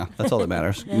 I don't know. Yeah, that's all that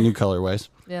matters. New colorways.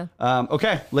 Yeah.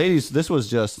 Okay, ladies, this was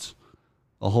just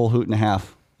a whole hoot and a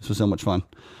half. This was so much fun.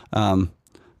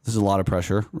 This is a lot of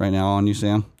pressure right now on you,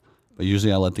 Sam. But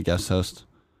usually I let the guest host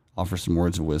offer some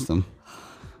words of wisdom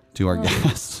to our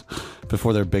guests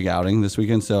before their big outing this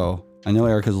weekend. So I know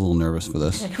Erica's a little nervous for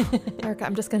this. Erica,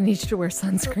 I'm just going to need you to wear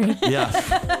sunscreen Yeah,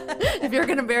 if you're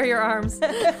going to bare your arms.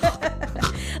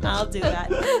 I'll do that.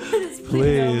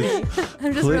 please.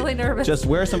 I'm just really nervous. Just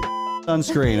wear some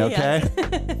sunscreen, okay?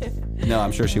 No,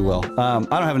 I'm sure she will. I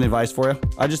don't have any advice for you.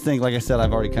 I just think, like I said,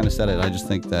 I've already kind of said it. I just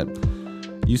think that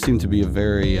you seem to be a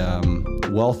very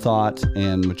well thought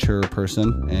and mature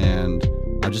person, and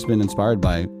I've just been inspired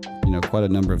by quite a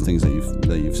number of things that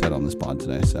you've said on this pod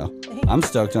today. So I'm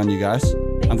stoked on you guys.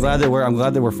 I'm glad that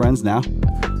we're friends now.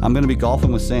 I'm gonna be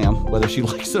golfing with Sam, whether she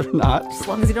likes it or not. As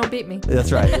long as you don't beat me.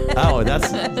 That's right. Oh, you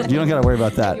don't gotta worry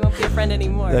about that. You won't be a friend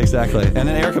anymore. Exactly. And then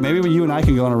Erica, maybe you and I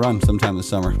can go on a run sometime this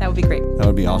summer. That would be great. That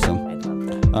would be awesome. I'd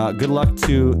love that. Good luck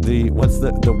to the Old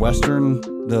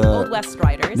West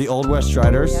Riders. the Old West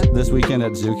Riders Yep. this weekend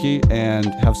at Zukey, and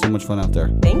have so much fun out there.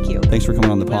 Thank you. Thanks for coming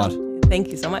on the pod. Well, thank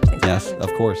you so much. Thanks for Yes, having me.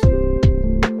 of course.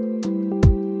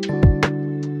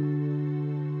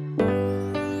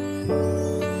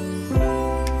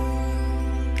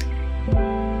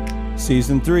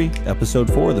 Season 3,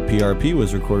 Episode 4 of the PRP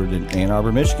was recorded in Ann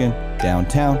Arbor, Michigan,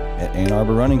 downtown at Ann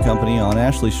Arbor Running Company on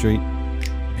Ashley Street.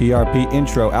 PRP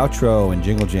intro, outro, and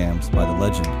jingle jams by the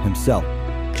legend himself,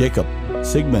 Jacob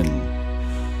Sigmund.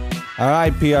 All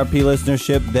right, PRP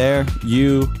listenership, there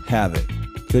you have it.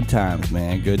 Good times,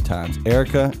 man, good times.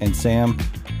 Erica and Sam,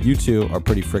 you two are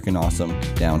pretty freaking awesome,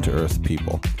 down-to-earth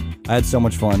people. I had so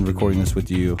much fun recording this with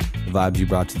you. The vibes you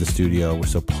brought to the studio were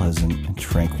so pleasant and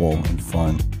tranquil and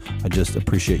fun. I just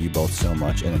appreciate you both so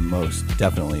much, and am most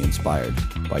definitely inspired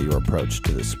by your approach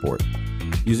to this sport.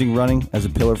 Using running as a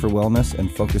pillar for wellness and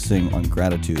focusing on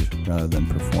gratitude rather than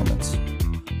performance.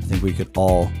 I think we could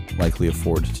all likely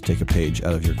afford to take a page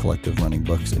out of your collective running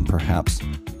books and perhaps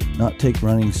not take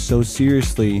running so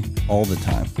seriously all the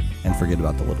time and forget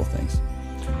about the little things.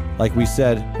 Like we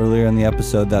said earlier in the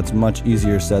episode, that's much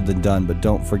easier said than done, but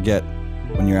don't forget,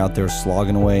 when you're out there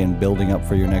slogging away and building up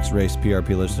for your next race, PRP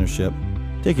listenership,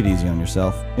 take it easy on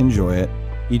yourself. Enjoy it.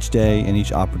 Each day and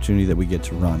each opportunity that we get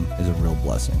to run is a real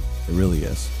blessing. It really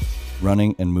is.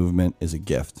 Running and movement is a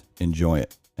gift. Enjoy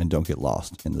it and don't get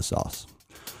lost in the sauce.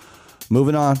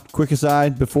 Moving on, quick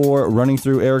aside before running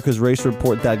through Erica's race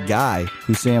report, that guy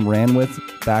who Sam ran with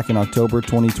back in October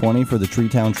 2020 for the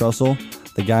Treetown Trussell,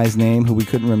 the guy's name who we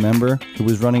couldn't remember, who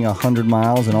was running 100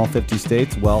 miles in all 50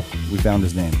 states, well, we found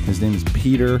his name. His name is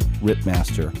Peter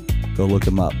Rittmaster. Go look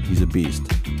him up. He's a beast.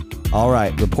 All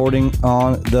right, reporting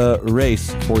on the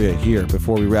race for you here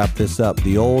before we wrap this up.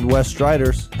 The Old West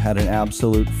Striders had an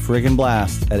absolute friggin'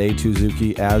 blast at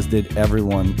A2Zukey, as did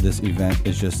everyone. This event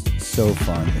is just so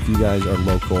fun. If you guys are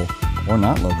local or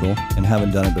not local and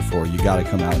haven't done it before, you got to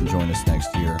come out and join us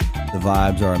next year. The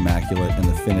vibes are immaculate, and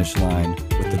the finish line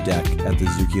with the deck at the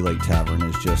Zukey Lake Tavern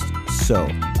is just so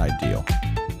ideal.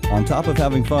 On top of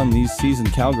having fun, these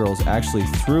seasoned cowgirls actually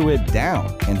threw it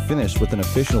down and finished with an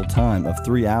official time of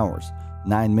 3 hours,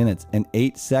 9 minutes, and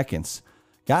 8 seconds.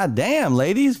 God damn,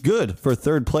 ladies. Good for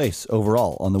third place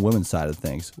overall on the women's side of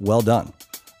things. Well done.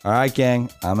 All right, gang,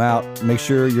 I'm out. Make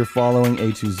sure you're following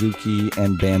A2Zukey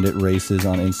and Bandit Races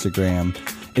on Instagram.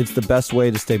 It's the best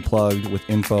way to stay plugged with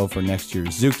info for next year's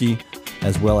Zukey,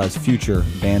 as well as future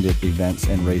Bandit events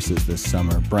and races this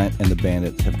summer. Brent and the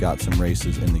Bandits have got some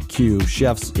races in the queue.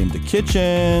 Chefs in the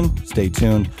kitchen. Stay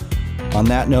tuned. On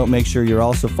that note, make sure you're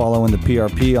also following the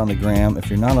PRP on the gram. If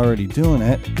you're not already doing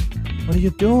it, what are you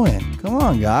doing? Come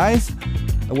on, guys.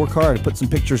 I work hard to put some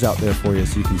pictures out there for you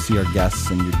so you can see our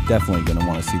guests, and you're definitely going to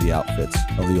want to see the outfits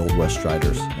of the Old West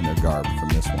Striders and their garb from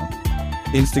this one.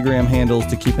 Instagram handles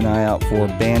to keep an eye out for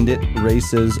Bandit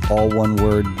Races, all one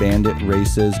word, Bandit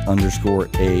Races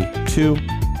 _A2.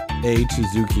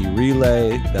 A2Zukey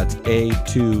Relay, that's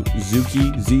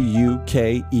A2Zukey,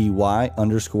 ZUKEY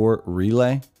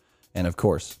 _relay. And of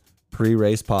course,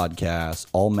 pre-race podcasts,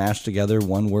 all mashed together,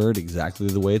 one word, exactly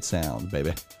the way it sounds,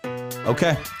 baby.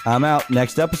 Okay, I'm out.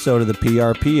 Next episode of the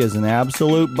PRP is an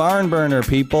absolute barn burner,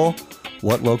 people.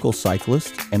 What local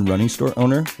cyclist and running store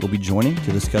owner will be joining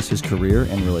to discuss his career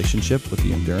and relationship with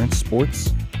the endurance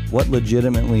sports? What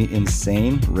legitimately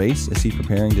insane race is he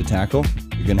preparing to tackle?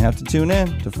 You're going to have to tune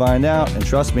in to find out. And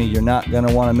trust me, you're not going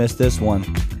to want to miss this one.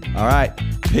 All right,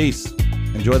 peace.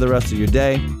 Enjoy the rest of your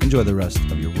day. Enjoy the rest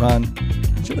of your run.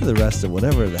 Enjoy the rest of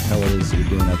whatever the hell it is you're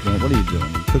doing at the end. What are you doing?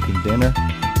 Are you cooking dinner?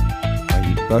 Are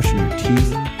you brushing your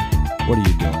teeth? What are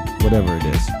you doing? Whatever it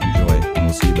is, enjoy it. And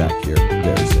we'll see you back here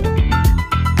very soon.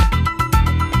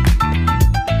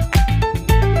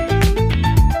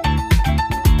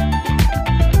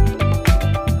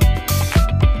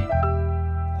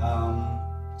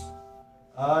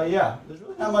 Yeah, there's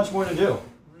really not much more to do.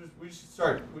 We just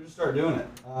start doing it.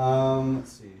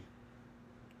 Let's see.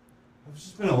 I've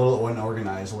just been a little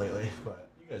unorganized lately, but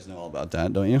you guys know all about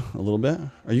that, don't you? A little bit.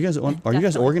 Are you guys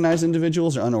organized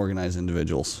individuals or unorganized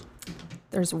individuals?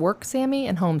 There's work Sammy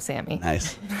and home Sammy.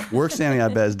 Nice. Work Sammy, I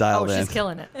bet, is dialed in. Oh, she's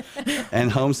killing it.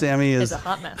 And home Sammy is a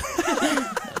hot mess.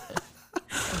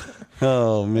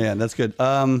 Oh man, that's good.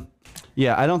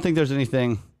 Yeah, I don't think there's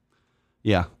anything.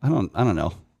 Yeah, I don't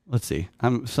know. Let's see.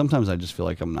 Sometimes I just feel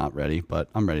like I'm not ready, but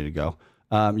I'm ready to go.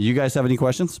 You guys have any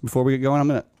questions before we get going? I'm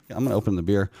gonna open the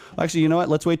beer. Actually, you know what?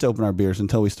 Let's wait to open our beers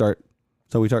until we start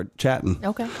chatting.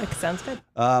 Okay, That sounds good.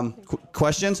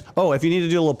 Questions? Oh, if you need to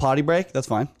do a little potty break, that's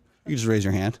fine. You just raise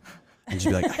your hand and just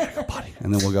be like, I gotta go potty,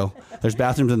 and then we'll go. There's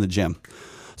bathrooms in the gym,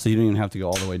 so you don't even have to go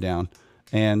all the way down.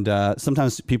 And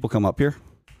sometimes people come up here,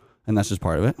 and that's just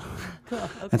part of it. Cool.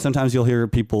 Okay. And sometimes you'll hear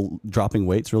people dropping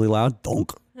weights really loud,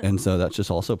 donk. And so that's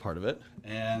just also part of it.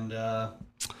 And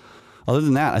other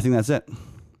than that, I think that's it.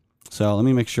 So let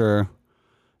me make sure.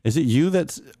 Is it you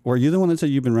were you the one that said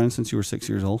you've been running since you were 6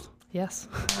 years old? Yes.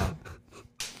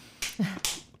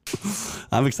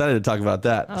 I'm excited to talk about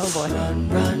that. Oh boy. Run,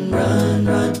 run, run,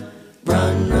 run,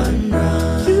 run, run, run.